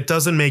 but it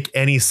doesn't make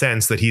any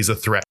sense that he's a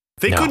threat.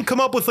 They couldn't come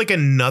up with like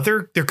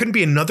there couldn't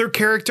be another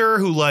character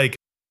who like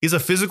is a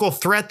physical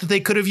threat that they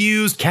could have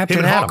used. Captain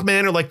him and Atom.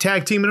 Hawkman or like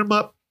tag teaming him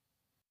up.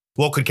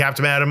 Well, could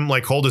Captain Atom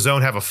like hold his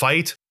own, have a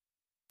fight,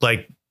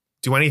 like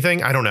do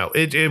anything? I don't know.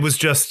 It was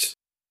just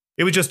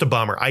a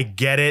bummer. I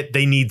get it.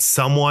 They need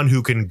someone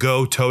who can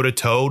go toe to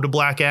toe to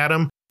Black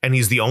Adam, and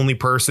he's the only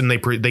person they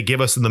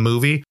give us in the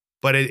movie.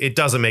 But it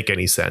doesn't make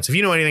any sense. If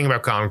you know anything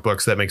about comic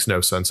books, that makes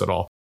no sense at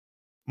all.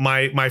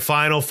 My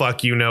final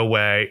fuck you, no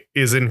way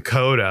is in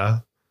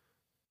Coda,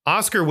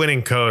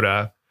 Oscar-winning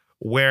Coda,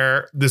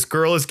 where this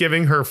girl is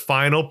giving her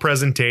final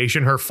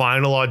presentation, her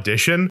final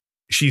audition.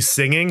 She's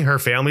singing, her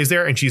family's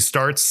there, and she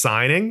starts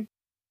signing.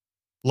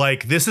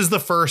 Like, this is the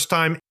first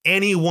time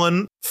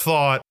anyone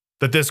thought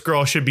that this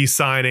girl should be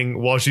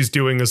signing while she's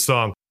doing a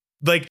song.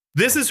 Like,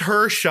 this is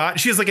her shot.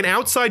 She has like an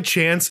outside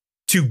chance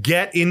to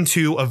get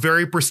into a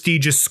very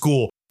prestigious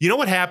school. You know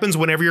what happens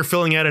whenever you're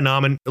filling out an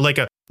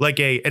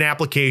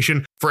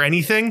application for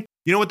anything?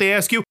 You know what they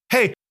ask you?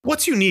 Hey,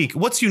 what's unique?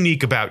 What's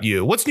unique about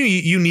you? What's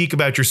unique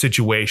about your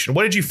situation?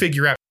 What did you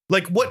figure out?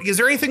 Like, what is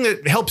there anything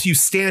that helps you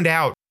stand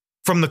out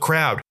from the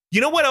crowd? You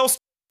know what else?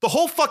 The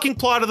whole fucking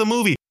plot of the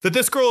movie, that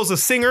this girl is a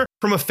singer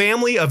from a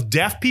family of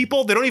deaf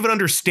people. They don't even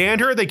understand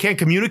her. They can't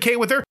communicate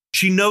with her.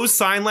 She knows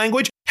sign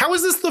language. How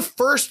is this the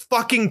first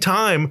fucking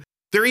time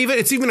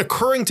it's even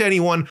occurring to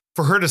anyone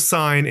for her to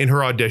sign in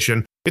her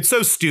audition? It's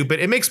so stupid.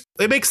 It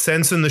makes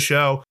sense in the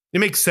show. It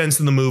makes sense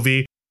in the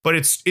movie, but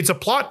it's a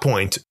plot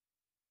point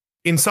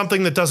in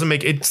something that doesn't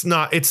make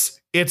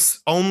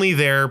it's only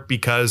there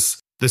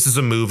because this is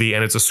a movie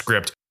and it's a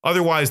script.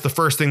 Otherwise, the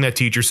first thing that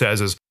teacher says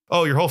is,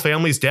 "Oh, your whole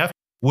family's deaf?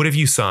 What have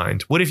you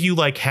signed? What if you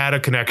like had a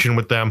connection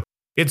with them?"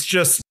 It's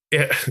just,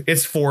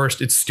 it's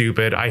forced. It's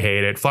stupid. I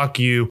hate it. Fuck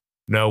you.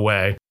 No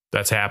way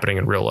that's happening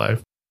in real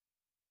life.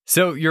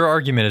 So your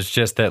argument is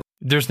just that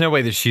there's no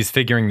way that she's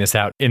figuring this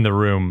out in the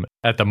room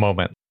at the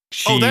moment.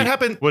 That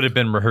happened. Would have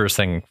been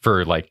rehearsing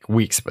for like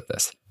weeks with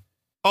this.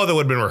 Oh, that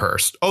would have been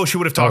rehearsed. Oh, she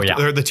would have talked to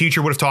her. The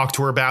teacher would have talked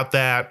to her about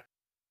that.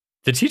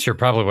 The teacher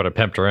probably would have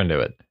pimped her into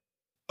it.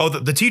 Oh,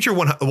 the teacher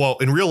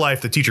in real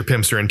life, the teacher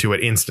pimps her into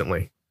it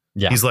instantly.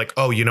 Yeah. He's like,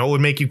 "Oh, you know what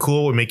would make you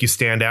cool, would make you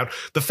stand out?"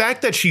 The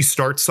fact that she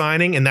starts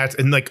signing and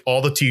like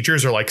all the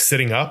teachers are like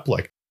sitting up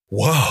like,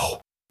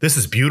 "Whoa, this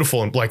is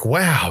beautiful." And like,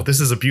 "Wow,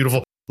 this is a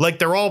beautiful," like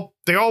they all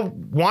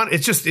want,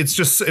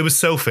 it was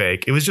so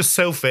fake. It was just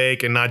so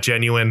fake and not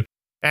genuine.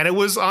 And it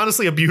was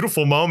honestly a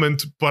beautiful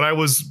moment, but I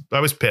was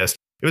pissed.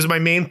 It was my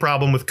main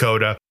problem with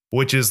Coda,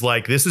 which is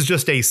like, this is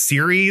just a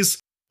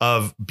series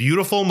of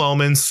beautiful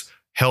moments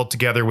held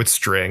together with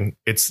string.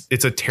 It's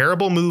a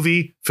terrible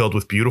movie filled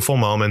with beautiful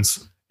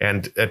moments.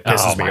 And it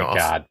pisses me off. Oh my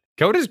God.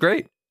 Coda's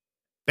great.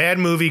 Bad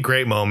movie,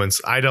 great moments.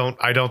 I don't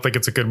think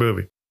it's a good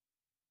movie.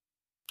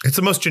 It's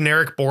the most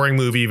generic, boring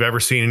movie you've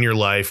ever seen in your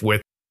life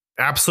with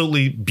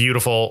absolutely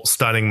beautiful,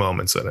 stunning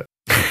moments in it.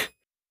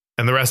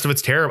 And the rest of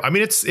it's terrible. I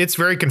mean, it's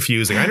very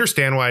confusing. I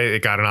understand why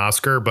it got an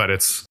Oscar, but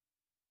it's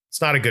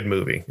not a good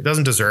movie. It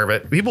doesn't deserve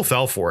it. People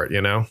fell for it,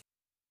 you know?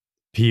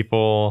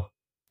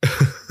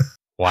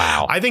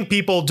 Wow. I think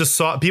people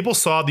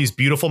saw these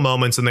beautiful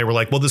moments and they were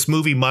like, well, this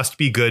movie must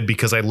be good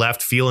because I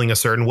left feeling a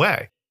certain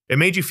way. It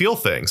made you feel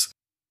things,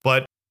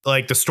 but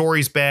like the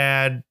story's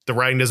bad. The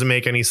writing doesn't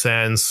make any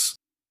sense.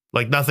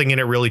 Like nothing in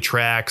it really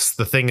tracks.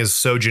 The thing is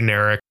so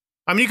generic.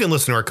 I mean, you can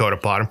listen to our Coda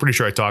pod. I'm pretty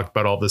sure I talked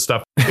about all this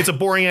stuff. It's a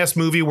boring ass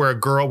movie where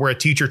a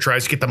teacher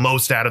tries to get the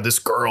most out of this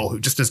girl who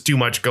just has too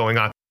much going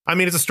on. I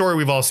mean, it's a story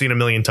we've all seen a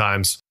million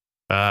times.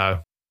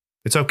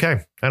 It's okay.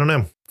 I don't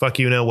know. Fuck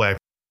you, no way.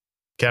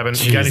 Kevin,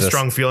 you got any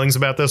strong feelings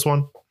about this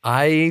one?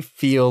 I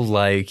feel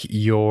like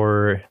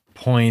your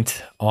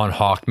point on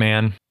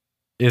Hawkman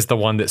is the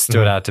one that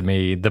stood out to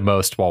me the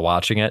most while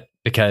watching it,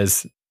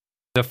 because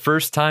the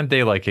first time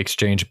they like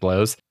exchanged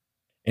blows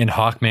and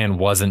Hawkman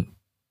wasn't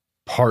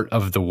part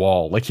of the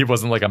wall. Like he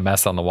wasn't like a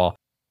mess on the wall.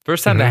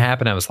 First time that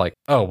happened, I was like,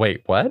 oh,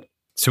 wait, what?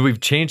 So we've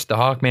changed the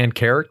Hawkman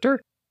character?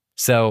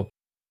 So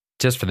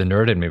just for the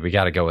nerd in me, we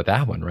got to go with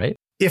that one, right?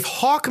 If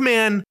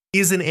Hawkman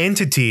is an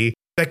entity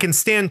that can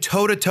stand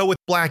toe to toe with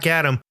Black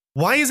Adam,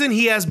 why isn't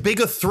he as big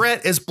a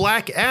threat as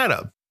Black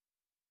Adam?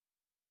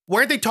 Why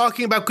aren't they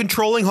talking about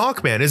controlling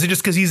Hawkman? Is it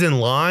just because he's in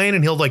line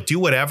and he'll like do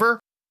whatever?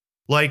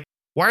 Like,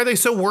 why are they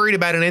so worried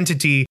about an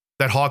entity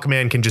that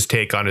Hawkman can just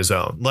take on his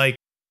own? Like,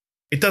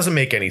 it doesn't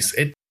make any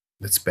sense.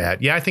 It's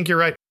bad. Yeah, I think you're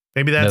right.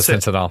 Maybe that's no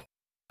sense at all.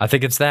 I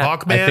think it's that.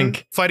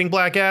 Hawkman fighting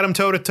Black Adam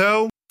toe to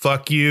toe.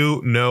 Fuck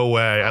you. No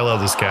way. I love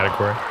this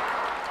category.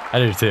 I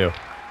do too.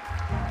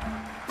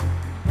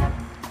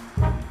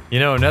 You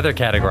know, another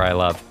category I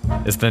love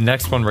is the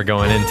next one we're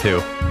going into.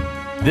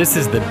 This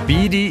is the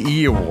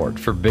BDE Award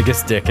for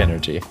Biggest Dick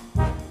Energy.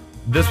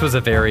 This was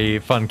a very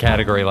fun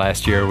category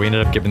last year. We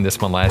ended up giving this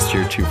one last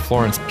year to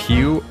Florence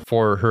Pugh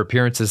for her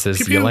appearances as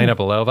Yelena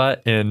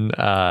Belova in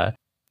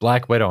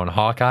Black Widow and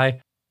Hawkeye.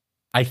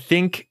 I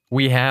think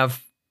we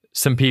have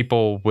some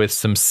people with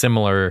some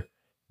similar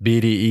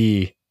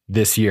BDE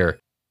this year.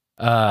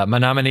 My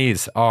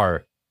nominees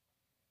are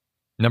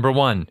number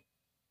 1,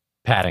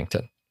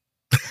 Paddington.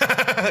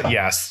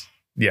 Yes.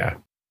 Yeah.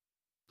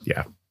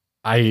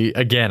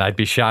 I'd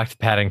be shocked if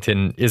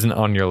Paddington isn't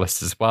on your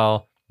list as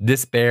well.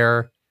 This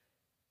bear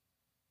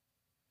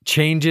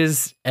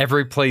changes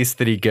every place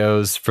that he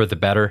goes for the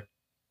better.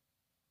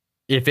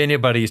 If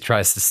anybody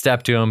tries to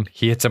step to him,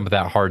 he hits him with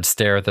that hard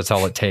stare. That's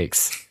all it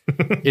takes.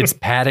 It's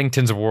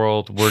Paddington's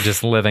world. We're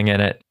just living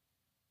in it.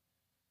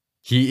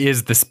 He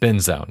is the spin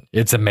zone.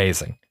 It's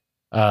amazing.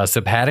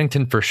 So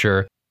Paddington for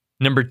sure.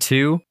 Number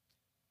 2,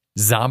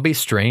 Zombie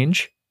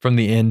Strange from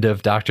the end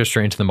of Doctor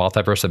Strange and the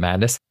Multiverse of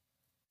Madness.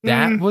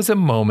 That was a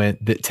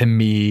moment that to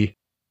me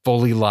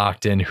fully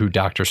locked in who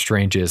Doctor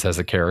Strange is as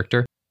a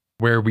character,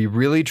 where we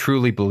really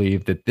truly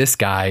believe that this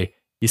guy,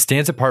 he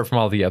stands apart from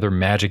all the other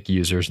magic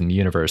users in the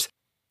universe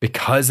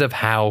because of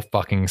how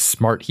fucking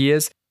smart he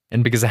is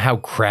and because of how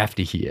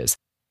crafty he is.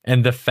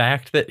 And the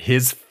fact that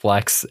his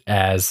flex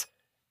as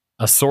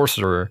a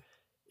sorcerer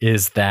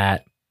is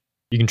that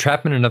you can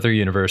trap him in another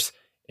universe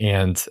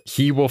and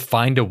he will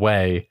find a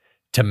way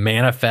to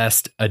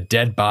manifest a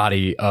dead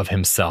body of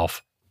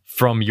himself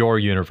from your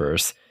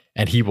universe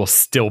and he will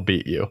still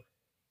beat you.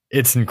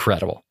 It's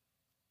incredible.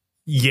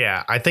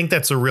 Yeah, I think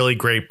that's a really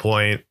great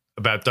point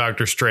about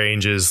Doctor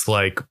Strange's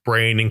like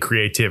brain and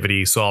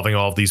creativity solving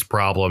all of these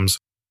problems.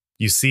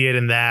 You see it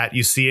in that.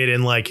 You see it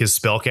in like his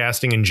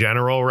spellcasting in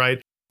general,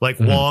 right? Like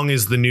Wong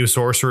is the new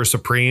Sorcerer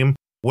Supreme.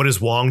 What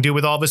does Wong do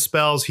with all of his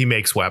spells? He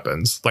makes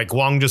weapons. Like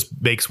Wong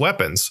just makes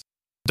weapons.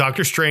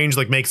 Doctor Strange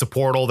like makes a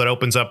portal that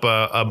opens up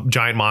a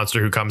giant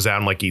monster who comes out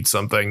and like eats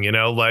something, you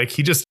know, like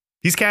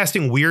he's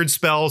casting weird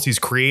spells. He's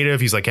creative.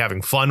 He's like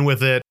having fun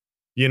with it.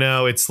 You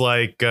know, it's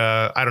like,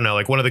 I don't know,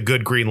 like one of the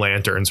good Green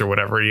Lanterns or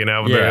whatever, you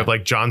know,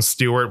 like John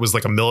Stewart was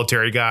like a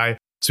military guy.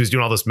 So he's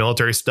doing all this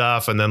military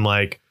stuff. And then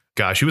like,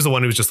 gosh, he was the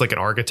one who was just like an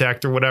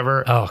architect or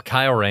whatever. Oh,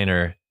 Kyle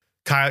Rayner.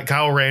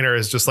 Kyle Rayner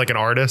is just like an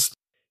artist.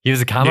 He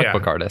was a comic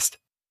book artist.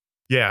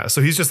 Yeah.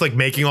 So he's just like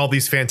making all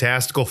these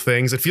fantastical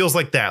things. It feels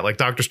like that. Like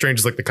Doctor Strange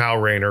is like the Kyle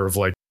Rayner of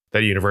like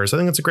that universe. I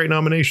think it's a great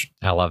nomination.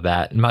 I love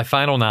that. And my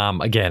final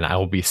nom, again, I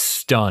will be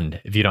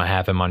stunned if you don't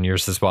have him on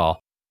yours as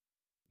well.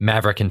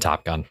 Maverick and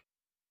Top Gun.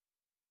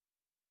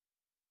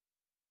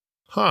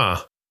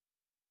 Huh.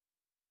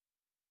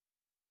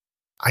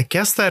 I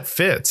guess that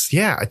fits.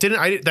 Yeah, that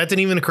didn't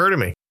even occur to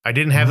me. I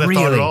didn't have that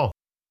thought at all.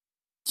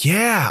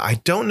 Yeah, I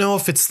don't know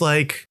if it's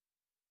like,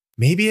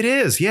 maybe it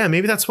is. Yeah,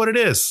 maybe that's what it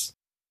is.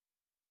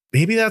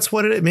 Maybe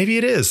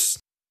it is.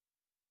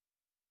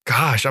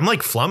 Gosh, I'm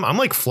like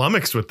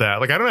flummoxed with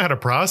that. Like, I don't know how to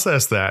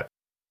process that.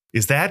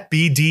 Is that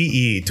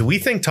BDE? Do we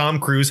think Tom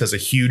Cruise has a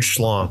huge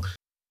schlong?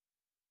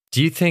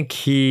 Do you think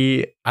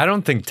I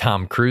don't think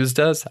Tom Cruise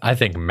does. I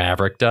think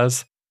Maverick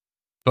does.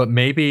 But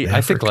maybe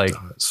I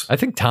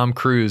think Tom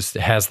Cruise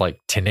has like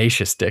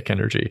tenacious dick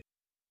energy.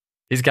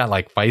 He's got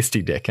like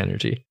feisty dick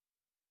energy.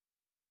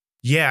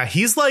 Yeah,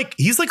 he's like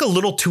a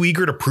little too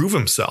eager to prove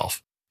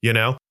himself, you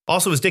know?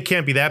 Also, his dick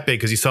can't be that big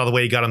because you saw the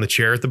way he got on the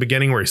chair at the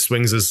beginning where he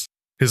swings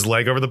his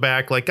leg over the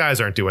back. Like, guys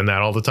aren't doing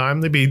that all the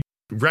time. They'd be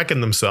wrecking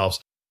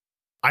themselves.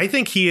 I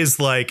think he's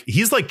like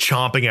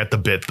chomping at the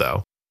bit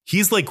though.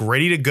 He's like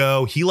ready to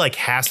go. He like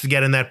has to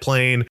get in that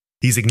plane.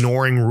 He's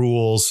ignoring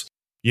rules,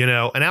 you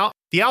know, and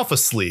the alpha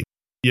sleep,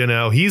 you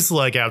know, he's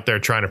like out there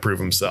trying to prove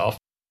himself.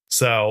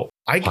 So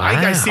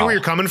I see where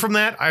you're coming from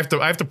that. I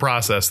have to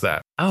process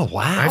that. Oh,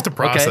 wow. I have to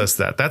process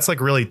that. That's like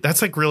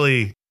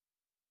really,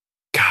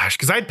 gosh,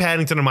 because I had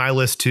Paddington on my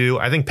list too.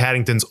 I think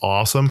Paddington's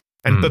awesome.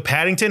 But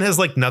Paddington has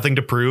like nothing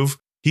to prove.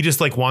 He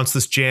just like wants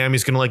this jam.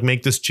 He's going to like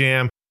make this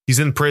jam. He's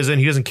in prison.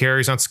 He doesn't care.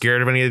 He's not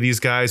scared of any of these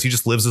guys. He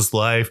just lives his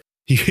life.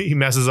 He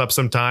messes up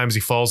sometimes.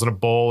 He falls in a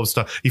bowl of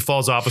stuff. He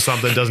falls off of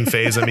something. Doesn't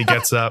phase him. He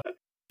gets up.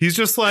 He's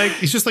just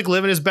like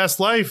living his best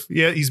life.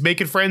 Yeah. He's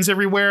making friends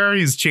everywhere.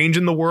 He's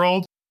changing the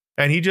world.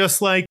 And he just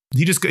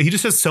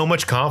has so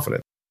much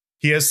confidence.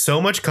 He has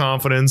so much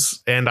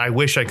confidence. And I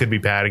wish I could be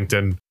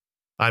Paddington.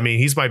 I mean,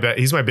 he's my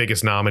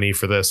biggest nominee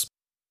for this.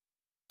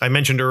 I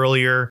mentioned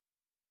earlier,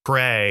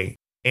 Prey,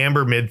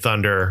 Amber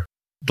Midthunder,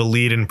 the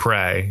lead in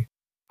Prey,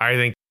 I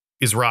think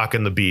is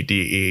rocking the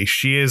BDE.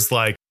 She is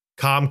like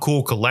calm,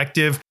 cool,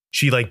 collective.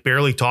 She like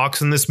barely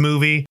talks in this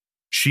movie.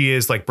 She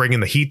is like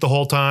bringing the heat the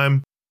whole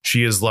time.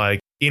 She is like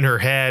in her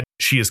head.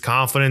 She is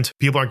confident.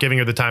 People aren't giving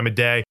her the time of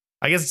day.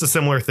 I guess it's a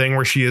similar thing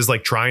where she is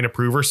like trying to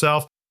prove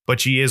herself, but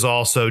she is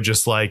also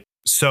just like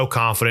so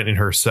confident in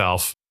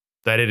herself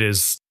that I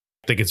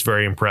think it's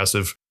very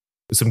impressive.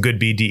 Some good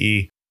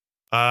BDE.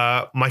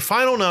 My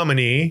final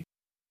nominee,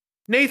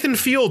 Nathan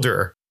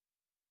Fielder.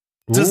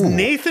 Does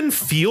Nathan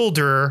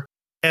Fielder,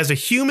 as a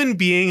human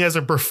being, as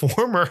a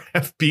performer,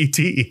 have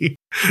BDE?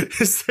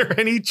 Is there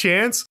any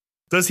chance?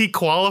 Does he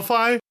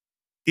qualify?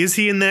 Is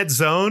he in that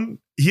zone?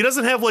 He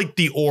doesn't have like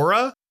the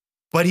aura,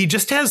 but he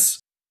just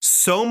has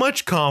so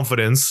much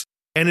confidence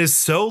and is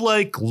so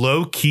like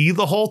low key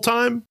the whole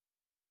time.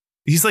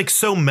 He's like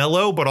so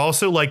mellow, but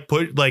also like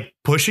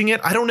pushing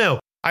it. I don't know.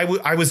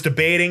 I was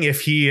debating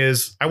if he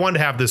is. I wanted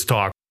to have this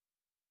talk.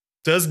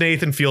 Does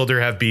Nathan Fielder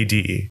have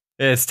BDE?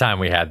 It's time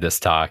we had this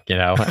talk.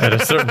 At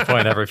a certain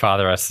point, every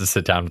father has to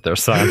sit down with their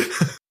son.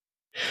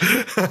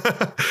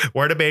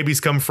 Where do babies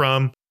come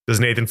from? Does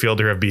Nathan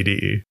Fielder have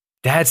BDE?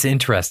 That's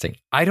interesting.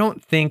 I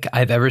don't think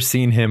I've ever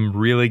seen him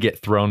really get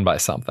thrown by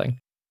something.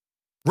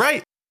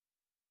 Right.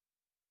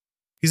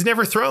 He's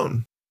never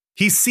thrown.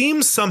 He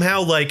seems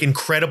somehow like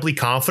incredibly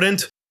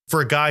confident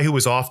for a guy who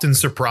was often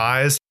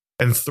surprised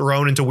and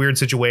thrown into weird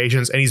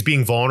situations, and he's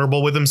being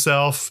vulnerable with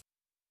himself.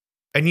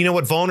 And you know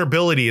what?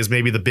 Vulnerability is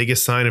maybe the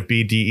biggest sign of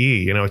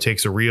BDE. It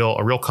takes a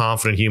real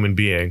confident human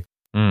being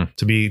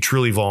to be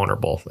truly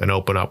vulnerable and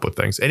open up with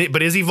things.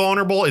 But is he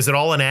vulnerable? Is it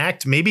all an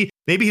act? Maybe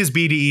his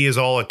BDE is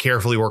all a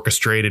carefully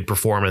orchestrated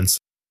performance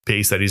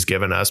piece that he's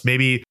given us.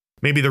 Maybe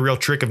the real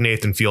trick of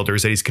Nathan Fielder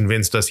is that he's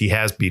convinced us he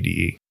has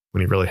BDE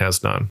when he really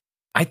has none.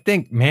 I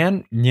think,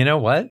 man, you know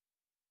what?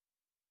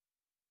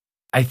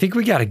 I think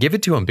we got to give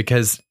it to him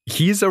because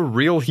he's a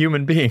real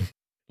human being.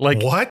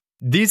 Like, what?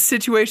 These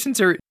situations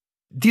are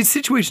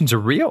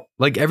real.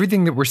 Like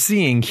everything that we're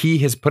seeing, he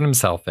has put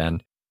himself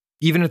in.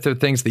 Even if they're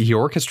things that he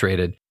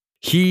orchestrated,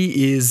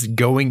 he is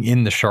going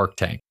in the Shark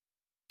Tank.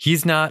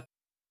 He's not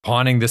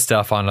pawning this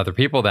stuff on other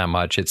people that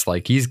much. It's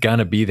like he's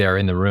gonna be there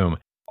in the room.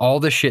 All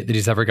the shit that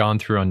he's ever gone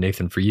through on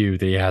Nathan For You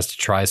that he has to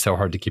try so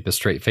hard to keep a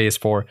straight face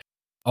for.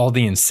 All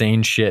the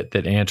insane shit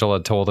that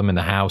Angela told him in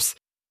the house.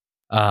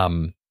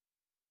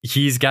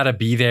 He's got to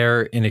be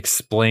there and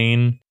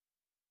explain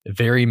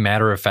very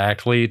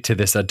matter-of-factly to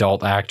this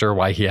adult actor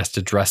why he has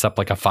to dress up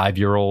like a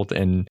 5-year-old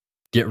and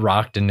get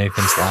rocked in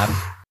Nathan's lap.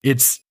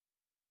 It's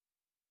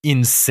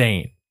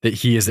insane that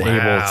he is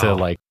able to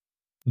like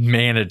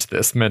manage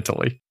this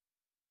mentally.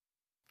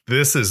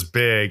 This is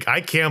big.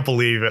 I can't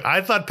believe it.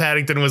 I thought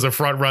Paddington was a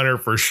front runner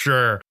for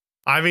sure.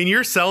 I mean,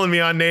 you're selling me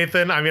on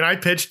Nathan. I mean, I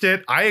pitched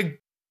it.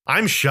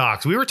 I'm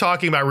shocked. We were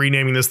talking about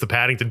renaming this the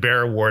Paddington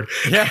Bear Award.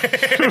 Yeah.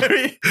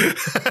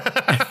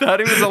 I thought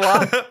he was a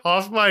lock.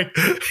 Off mic.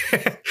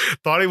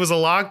 Thought he was a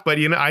lock, but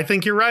I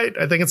think you're right.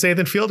 I think it's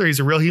Nathan Fielder. He's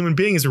a real human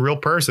being. He's a real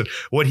person.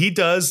 What he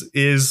does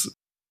is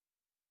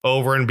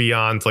over and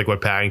beyond like what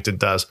Paddington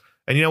does.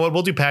 And you know what?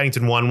 We'll do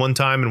Paddington 1 one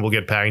time and we'll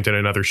get Paddington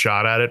another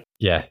shot at it.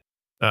 Yeah.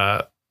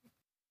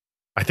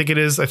 I think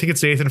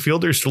it's Nathan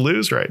Fielder's to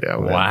lose right now.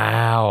 Man.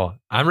 Wow.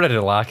 I'm ready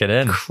to lock it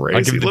in. Crazy.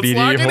 I'll give you the Let's BDE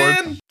lock it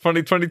award. in.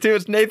 2022,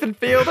 it's Nathan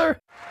Fielder.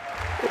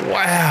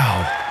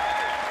 Wow.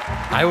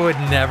 I would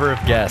never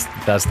have guessed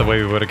that's the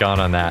way we would have gone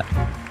on that.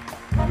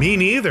 Me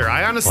neither.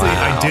 I honestly,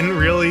 Wow. I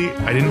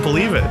didn't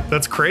believe it.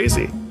 That's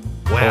crazy.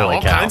 Wow. Holy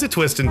all cow. kinds of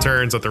twists and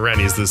turns at the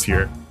Rennies this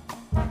year.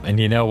 And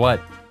you know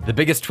what? The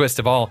biggest twist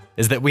of all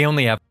is that we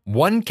only have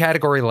one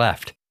category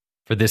left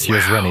for this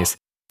year's Rennies.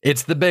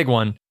 It's the big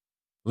one.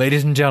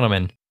 Ladies and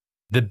gentlemen,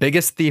 the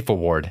Biggest Thief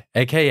Award,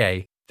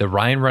 aka the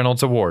Ryan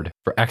Reynolds Award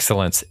for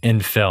Excellence in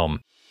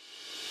Film.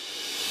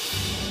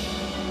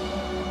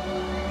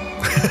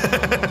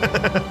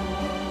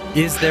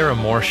 Is there a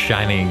more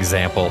shining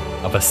example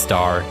of a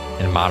star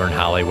in modern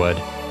Hollywood?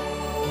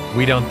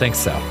 We don't think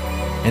so.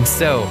 And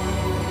so,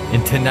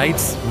 in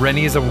tonight's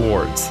Rennies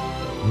Awards,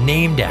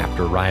 named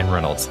after Ryan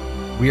Reynolds,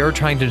 we are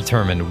trying to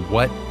determine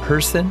what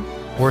person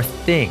or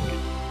thing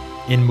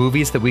in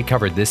movies that we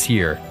covered this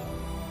year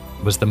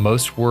was the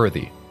most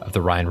worthy of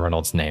the Ryan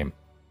Reynolds name.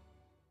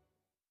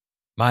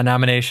 My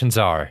nominations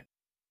are: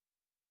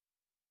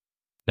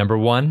 number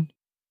 1,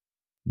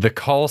 the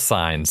call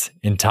signs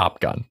in Top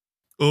Gun.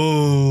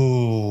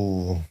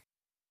 Ooh,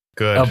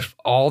 good. Of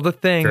all the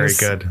things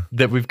Very good.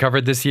 that we've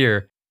covered this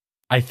year,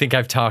 I think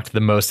I've talked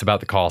the most about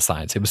the call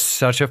signs. It was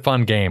such a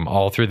fun game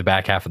all through the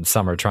back half of the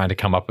summer trying to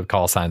come up with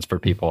call signs for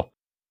people.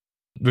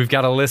 We've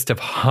got a list of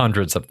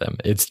hundreds of them.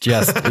 It's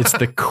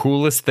the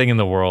coolest thing in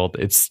the world.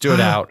 It stood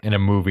out in a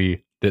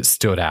movie that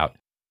stood out.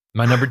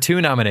 My number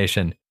 2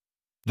 nomination,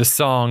 the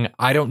song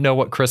I Don't Know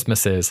What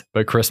Christmas Is,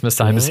 but Christmas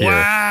Time Is Here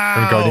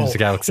from Guardians of the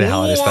Galaxy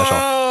Holiday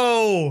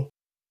Special.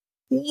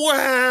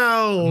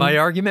 Wow. My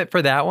argument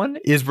for that one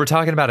is we're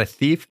talking about a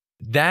thief.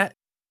 That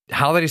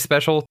holiday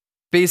special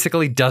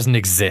basically doesn't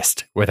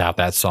exist without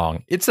that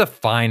song. It's a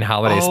fine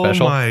holiday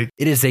special.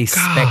 It is a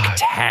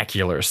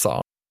spectacular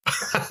song.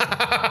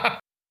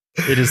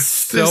 It is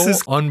so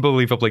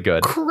unbelievably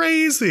good.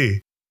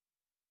 Crazy.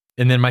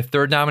 And then my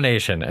third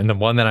nomination, and the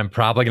one that I'm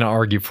probably going to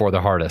argue for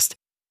the hardest,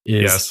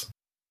 is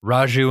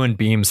Raju and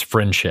Beam's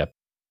friendship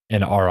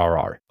in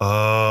RRR.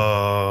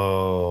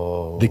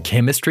 Oh. The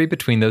chemistry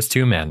between those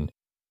two men,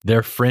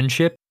 their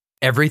friendship,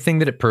 everything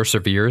that it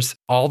perseveres,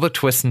 all the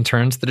twists and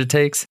turns that it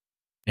takes,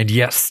 and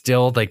yet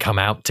still they come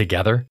out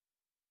together.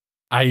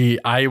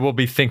 I will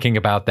be thinking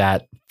about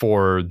that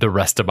for the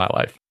rest of my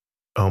life.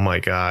 Oh my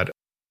God.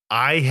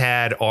 I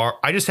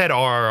just had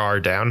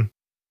RRR down.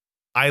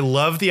 I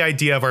love the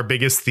idea of our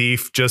biggest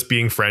thief just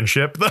being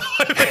friendship, though.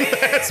 I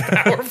think that's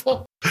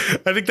powerful.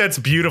 I think that's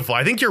beautiful.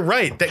 I think you're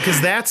right. Because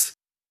that's,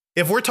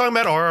 if we're talking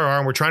about RRR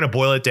and we're trying to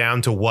boil it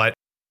down to what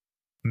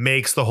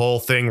makes the whole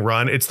thing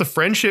run, it's the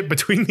friendship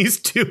between these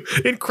two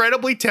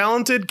incredibly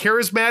talented,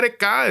 charismatic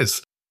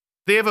guys.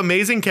 They have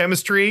amazing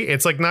chemistry.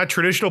 It's like not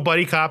traditional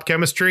buddy cop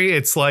chemistry.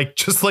 It's like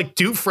just like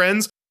two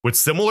friends with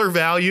similar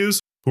values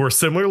who are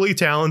similarly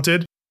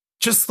talented,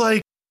 just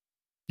like,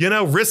 you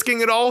know,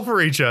 risking it all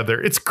for each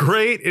other. It's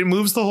great. It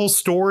moves the whole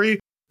story.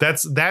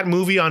 That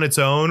movie on its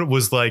own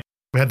was like,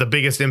 had the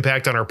biggest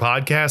impact on our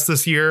podcast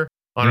this year,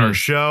 on our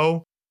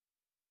show.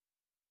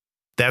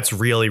 That's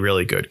really,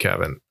 really good,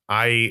 Kevin.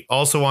 I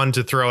also wanted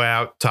to throw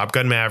out Top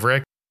Gun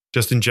Maverick.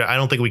 I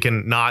don't think we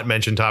can not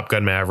mention Top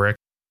Gun Maverick.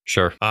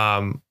 Sure.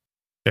 I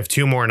have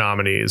two more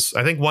nominees.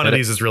 I think one of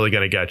these is really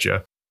going to get you.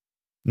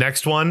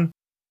 Next one,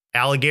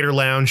 Alligator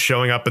Lounge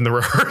showing up in the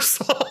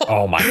rehearsal.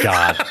 Oh my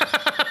God.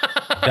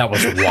 That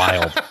was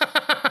wild.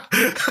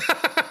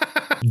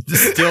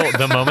 Still,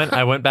 the moment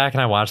I went back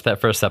and I watched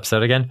that first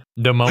episode again,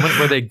 the moment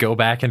where they go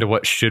back into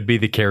what should be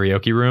the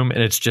karaoke room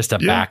and it's just a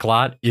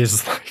backlot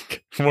is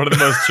like one of the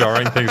most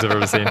jarring things I've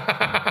ever seen.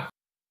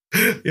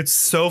 It's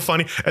so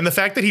funny. And the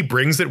fact that he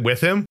brings it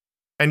with him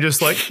and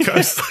just like,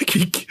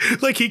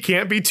 he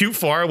can't be too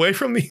far away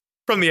from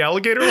the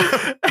alligator room.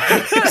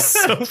 It's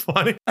so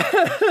funny.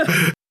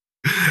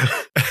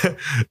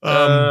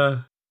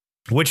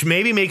 Which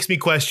maybe makes me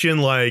question,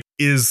 like,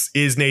 is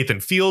Nathan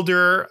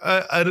Fielder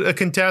a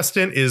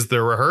contestant? Is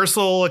the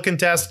rehearsal a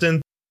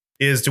contestant?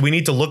 Do we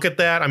need to look at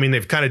that? I mean,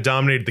 they've kind of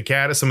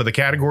dominated some of the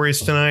categories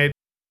tonight.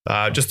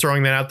 Just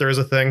throwing that out there as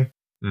a thing.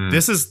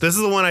 This is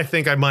the one I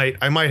think I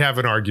might have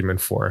an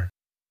argument for.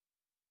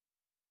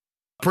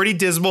 Pretty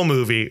dismal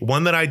movie,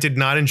 one that I did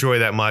not enjoy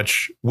that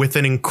much, with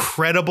an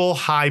incredible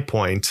high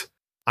point.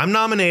 I'm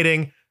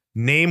nominating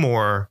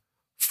Namor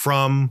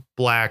from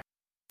Black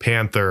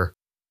Panther.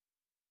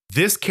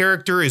 This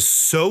character is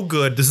so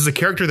good. This is a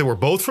character that we're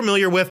both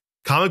familiar with.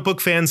 Comic book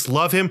fans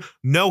love him,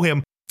 know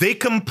him. They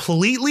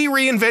completely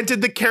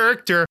reinvented the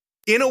character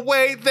in a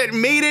way that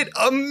made it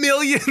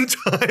 1,000,000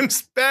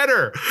 times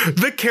better.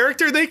 The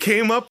character they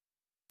came up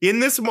in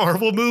this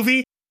Marvel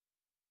movie,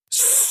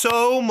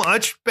 so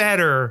much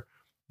better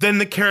than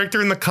the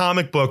character in the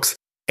comic books.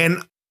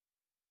 And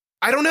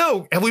I don't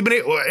know,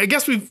 I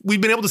guess we've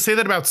been able to say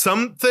that about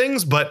some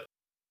things, but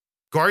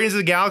Guardians of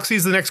the Galaxy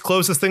is the next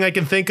closest thing I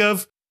can think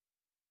of.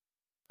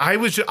 I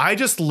love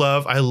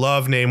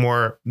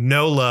Namor,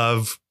 no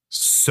love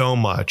so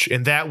much.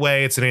 In that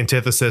way, it's an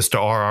antithesis to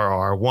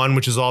RRR, one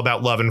which is all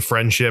about love and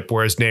friendship,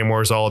 whereas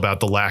Namor is all about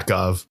the lack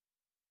of.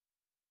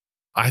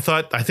 I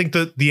think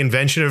the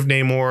invention of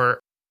Namor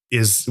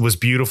was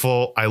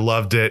beautiful. I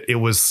loved it. It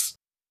was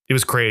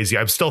crazy.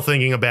 I'm still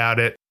thinking about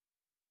it.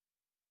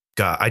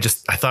 God, I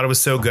thought it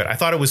was so good. I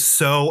thought it was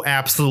so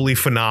absolutely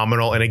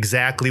phenomenal and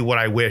exactly what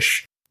I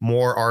wish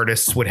more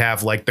artists would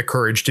have like the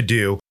courage to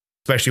do,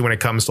 especially when it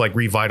comes to like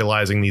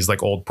revitalizing these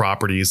like old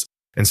properties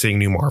and seeing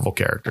new Marvel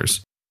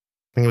characters.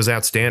 I think it was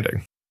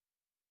outstanding.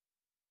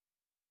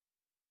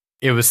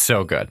 It was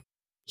so good.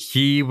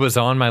 He was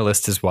on my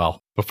list as well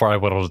before I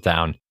whittled it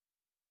down.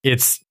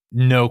 It's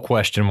no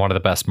question one of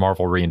the best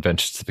Marvel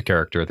reinventions of the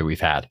character that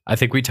we've had. I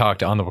think we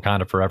talked on the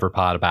Wakanda Forever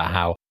pod about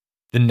how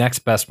the next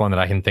best one that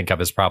I can think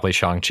of is probably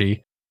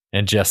Shang-Chi,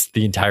 and just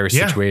the entire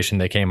situation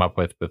they came up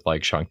with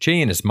like Shang-Chi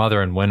and his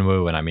mother and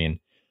Wenwu. And I mean,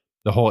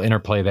 the whole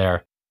interplay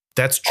there.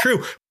 That's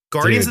true.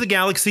 Guardians of the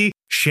Galaxy,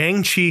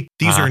 Shang-Chi,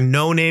 these are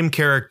no-name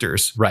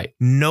characters. Right.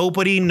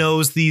 Nobody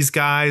knows these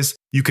guys.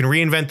 You can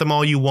reinvent them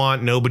all you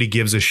want. Nobody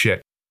gives a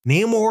shit.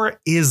 Namor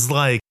is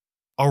like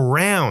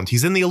around.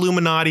 He's in the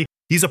Illuminati.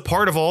 He's a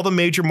part of all the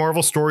major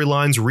Marvel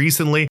storylines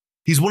recently.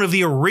 He's one of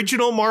the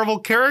original Marvel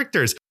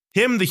characters.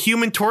 Him, the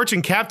Human Torch,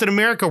 and Captain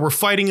America were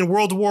fighting in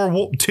World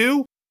War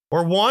II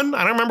or I.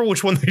 I don't remember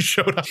which one they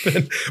showed up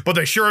in, but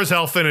they sure as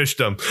hell finished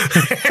them.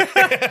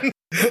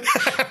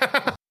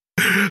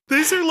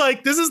 This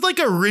is like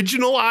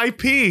original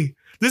IP.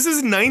 This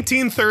is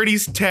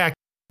 1930s tech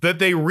that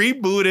they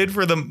rebooted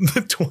for the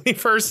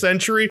 21st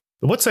century.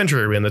 What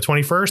century are we in? The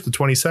 21st, the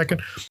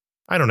 22nd?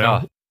 I don't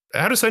know.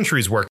 How do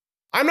centuries work?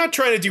 I'm not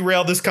trying to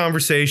derail this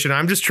conversation.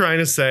 I'm just trying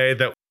to say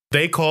that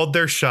they called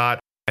their shot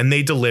and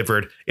they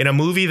delivered in a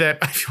movie that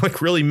I feel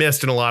like really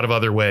missed in a lot of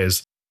other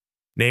ways.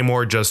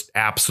 Namor just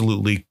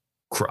absolutely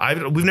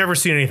we've never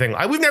seen anything.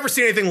 We've never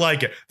seen anything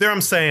like it. There,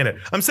 I'm saying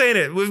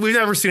it. We've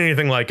never seen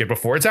anything like it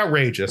before. It's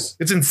outrageous.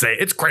 It's insane.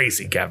 It's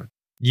crazy, Kevin.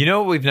 You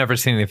know what we've never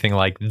seen anything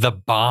like? The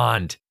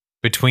bond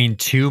between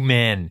two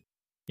men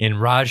in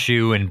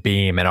Raju and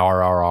Beam and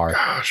RRR.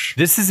 Gosh.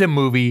 This is a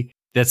movie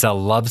that's a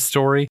love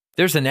story.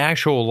 There's an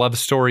actual love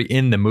story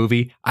in the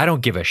movie. I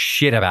don't give a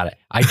shit about it.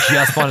 I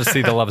just want to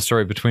see the love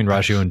story between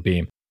Raju and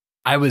Beam.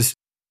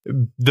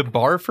 The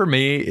bar for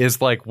me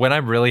is like when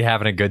I'm really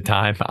having a good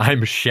time,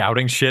 I'm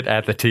shouting shit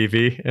at the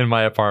TV in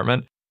my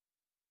apartment.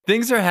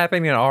 Things are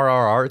happening in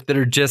RRR that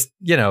are just,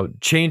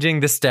 changing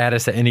the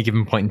status at any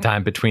given point in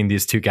time between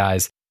these two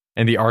guys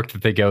and the arc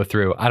that they go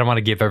through. I don't want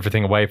to give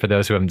everything away for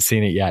those who haven't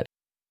seen it yet.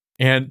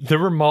 And there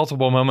were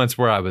multiple moments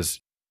where I was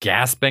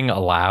gasping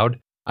aloud.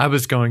 I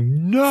was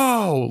going,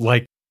 no,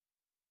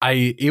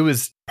 it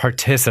was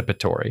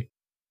participatory.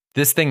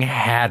 This thing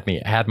had me.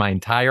 It had my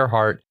entire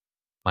heart,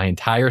 my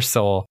entire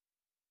soul.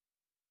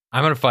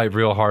 I'm going to fight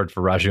real hard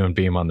for Raju and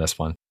Beam on this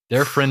one.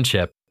 Their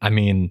friendship,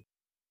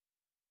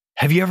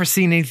 have you ever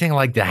seen anything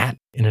like that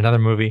in another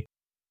movie?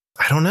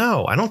 I don't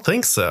know. I don't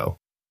think so.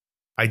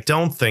 I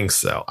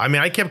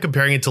kept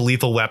comparing it to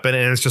Lethal Weapon,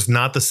 and it's just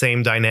not the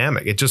same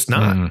dynamic. It's just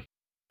not.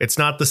 It's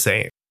not the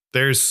same.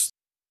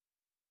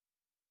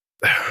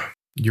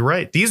 You're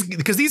right.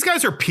 Because these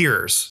guys are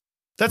peers.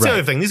 That's the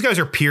other thing. These guys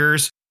are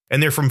peers,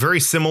 and they're from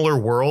very similar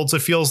worlds,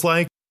 it feels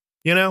like.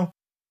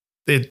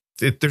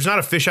 There's not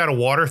a fish out of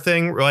water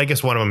thing. Well, I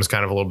guess one of them is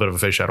kind of a little bit of a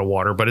fish out of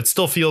water, but it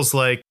still feels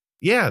like,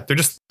 they're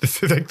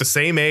like the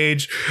same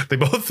age. They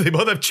both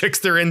have chicks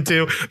they're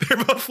into.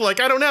 They're both like,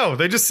 I don't know.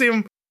 They just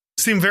seem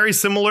very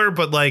similar,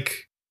 but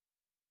like,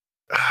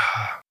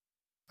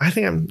 I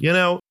think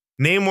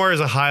Namor is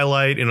a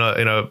highlight in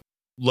a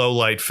low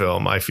light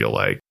film. I feel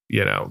like,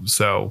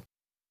 so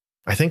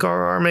I think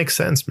RRR makes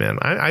sense, man.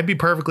 I'd be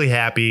perfectly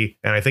happy.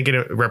 And I think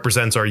it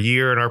represents our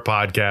year and our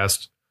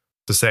podcast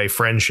to say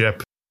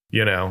friendship,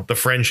 the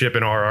friendship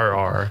in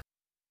RRR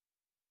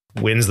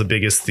wins the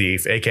biggest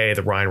thief, aka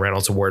the Ryan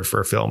Reynolds Award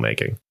for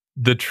filmmaking.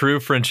 The true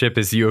friendship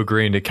is you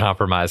agreeing to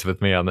compromise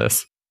with me on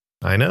this.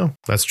 I know.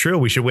 That's true.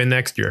 We should win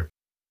next year.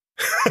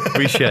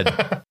 We should.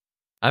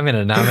 I'm going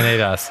to nominate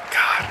us.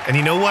 God. And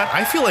you know what?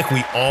 I feel like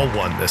we all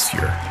won this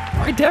year.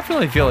 I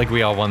definitely feel like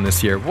we all won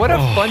this year. What a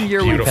fun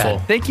year we've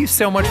had. Thank you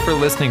so much for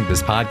listening to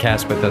this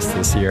podcast with us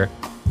this year.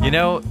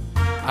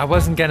 I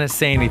wasn't going to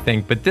say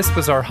anything, but this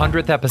was our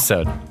 100th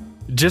episode.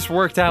 It just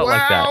worked out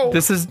like that.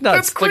 This is nuts.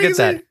 That's crazy. Look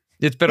at that.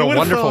 It's been a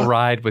wonderful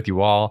ride with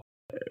you all.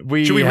 Should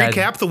we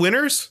recap the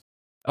winners?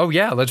 Oh,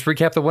 yeah. Let's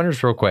recap the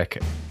winners real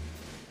quick.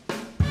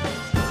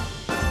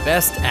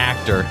 Best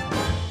Actor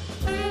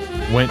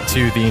went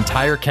to the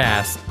entire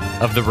cast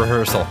of The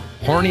Rehearsal.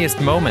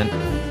 Horniest Moment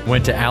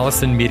went to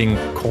Allison meeting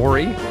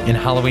Corey in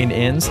Halloween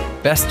Ends.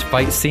 Best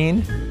Fight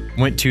Scene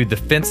went to the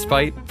fence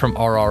fight from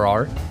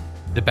RRR.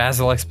 The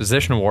Basil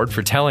Exposition Award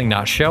for Telling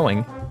Not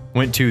Showing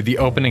went to the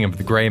opening of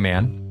The Gray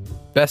Man.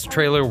 Best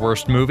Trailer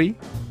Worst Movie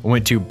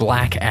went to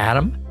Black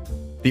Adam.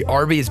 The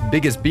Arby's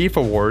Biggest Beef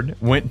Award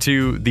went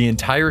to the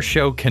entire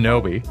show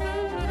Kenobi.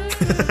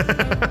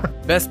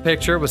 Best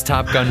Picture was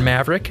Top Gun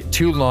Maverick.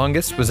 Two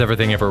Longest was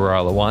Everything Everywhere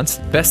All at Once.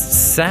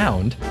 Best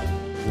Sound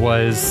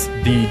was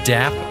the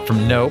DAP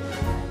from Nope.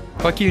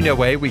 Fuck You No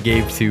Way we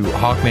gave to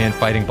Hawkman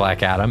fighting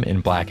Black Adam in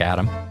Black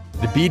Adam.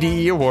 The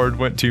BDE Award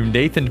went to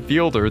Nathan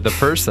Fielder, The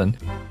Person.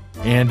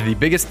 And the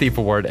Biggest Thief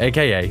Award,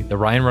 aka the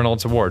Ryan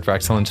Reynolds Award for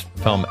Excellent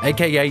Film,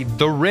 aka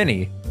the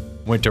Rennie,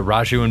 went to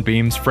Raju and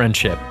Beam's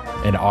Friendship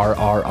in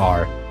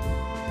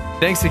RRR.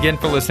 Thanks again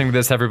for listening to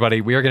this,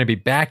 everybody. We are going to be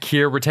back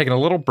here. We're taking a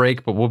little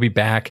break, but we'll be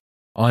back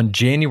on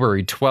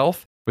January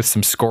 12th with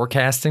some score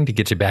casting to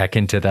get you back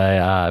into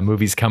the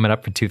movies coming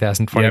up for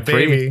 2023. Yeah,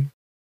 baby.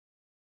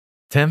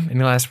 Tim,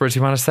 any last words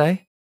you want to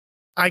say?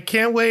 I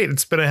can't wait.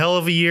 It's been a hell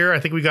of a year.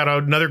 I think we got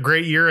another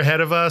great year ahead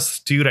of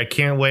us. Dude, I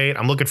can't wait.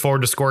 I'm looking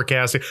forward to score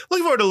casting.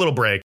 Looking forward to a little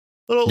break.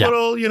 Little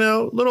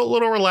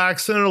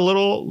relaxing, a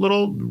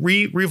little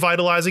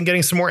revitalizing,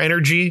 getting some more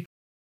energy,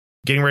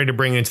 getting ready to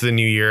bring into the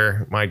new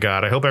year. My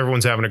God, I hope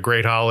everyone's having a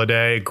great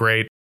holiday,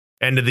 great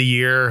end of the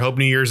year. Hope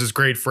New Year's is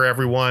great for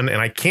everyone.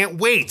 And I can't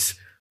wait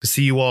to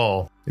see you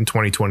all in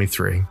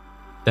 2023.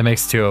 That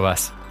makes two of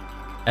us.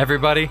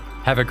 Everybody,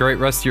 have a great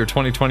rest of your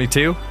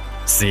 2022.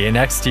 See you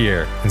next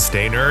year. And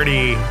stay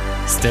nerdy.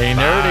 Stay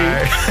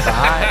nerdy.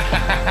 Bye.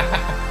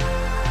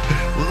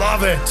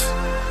 Love it.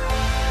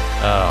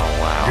 Oh,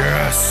 wow.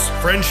 Yes.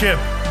 Friendship.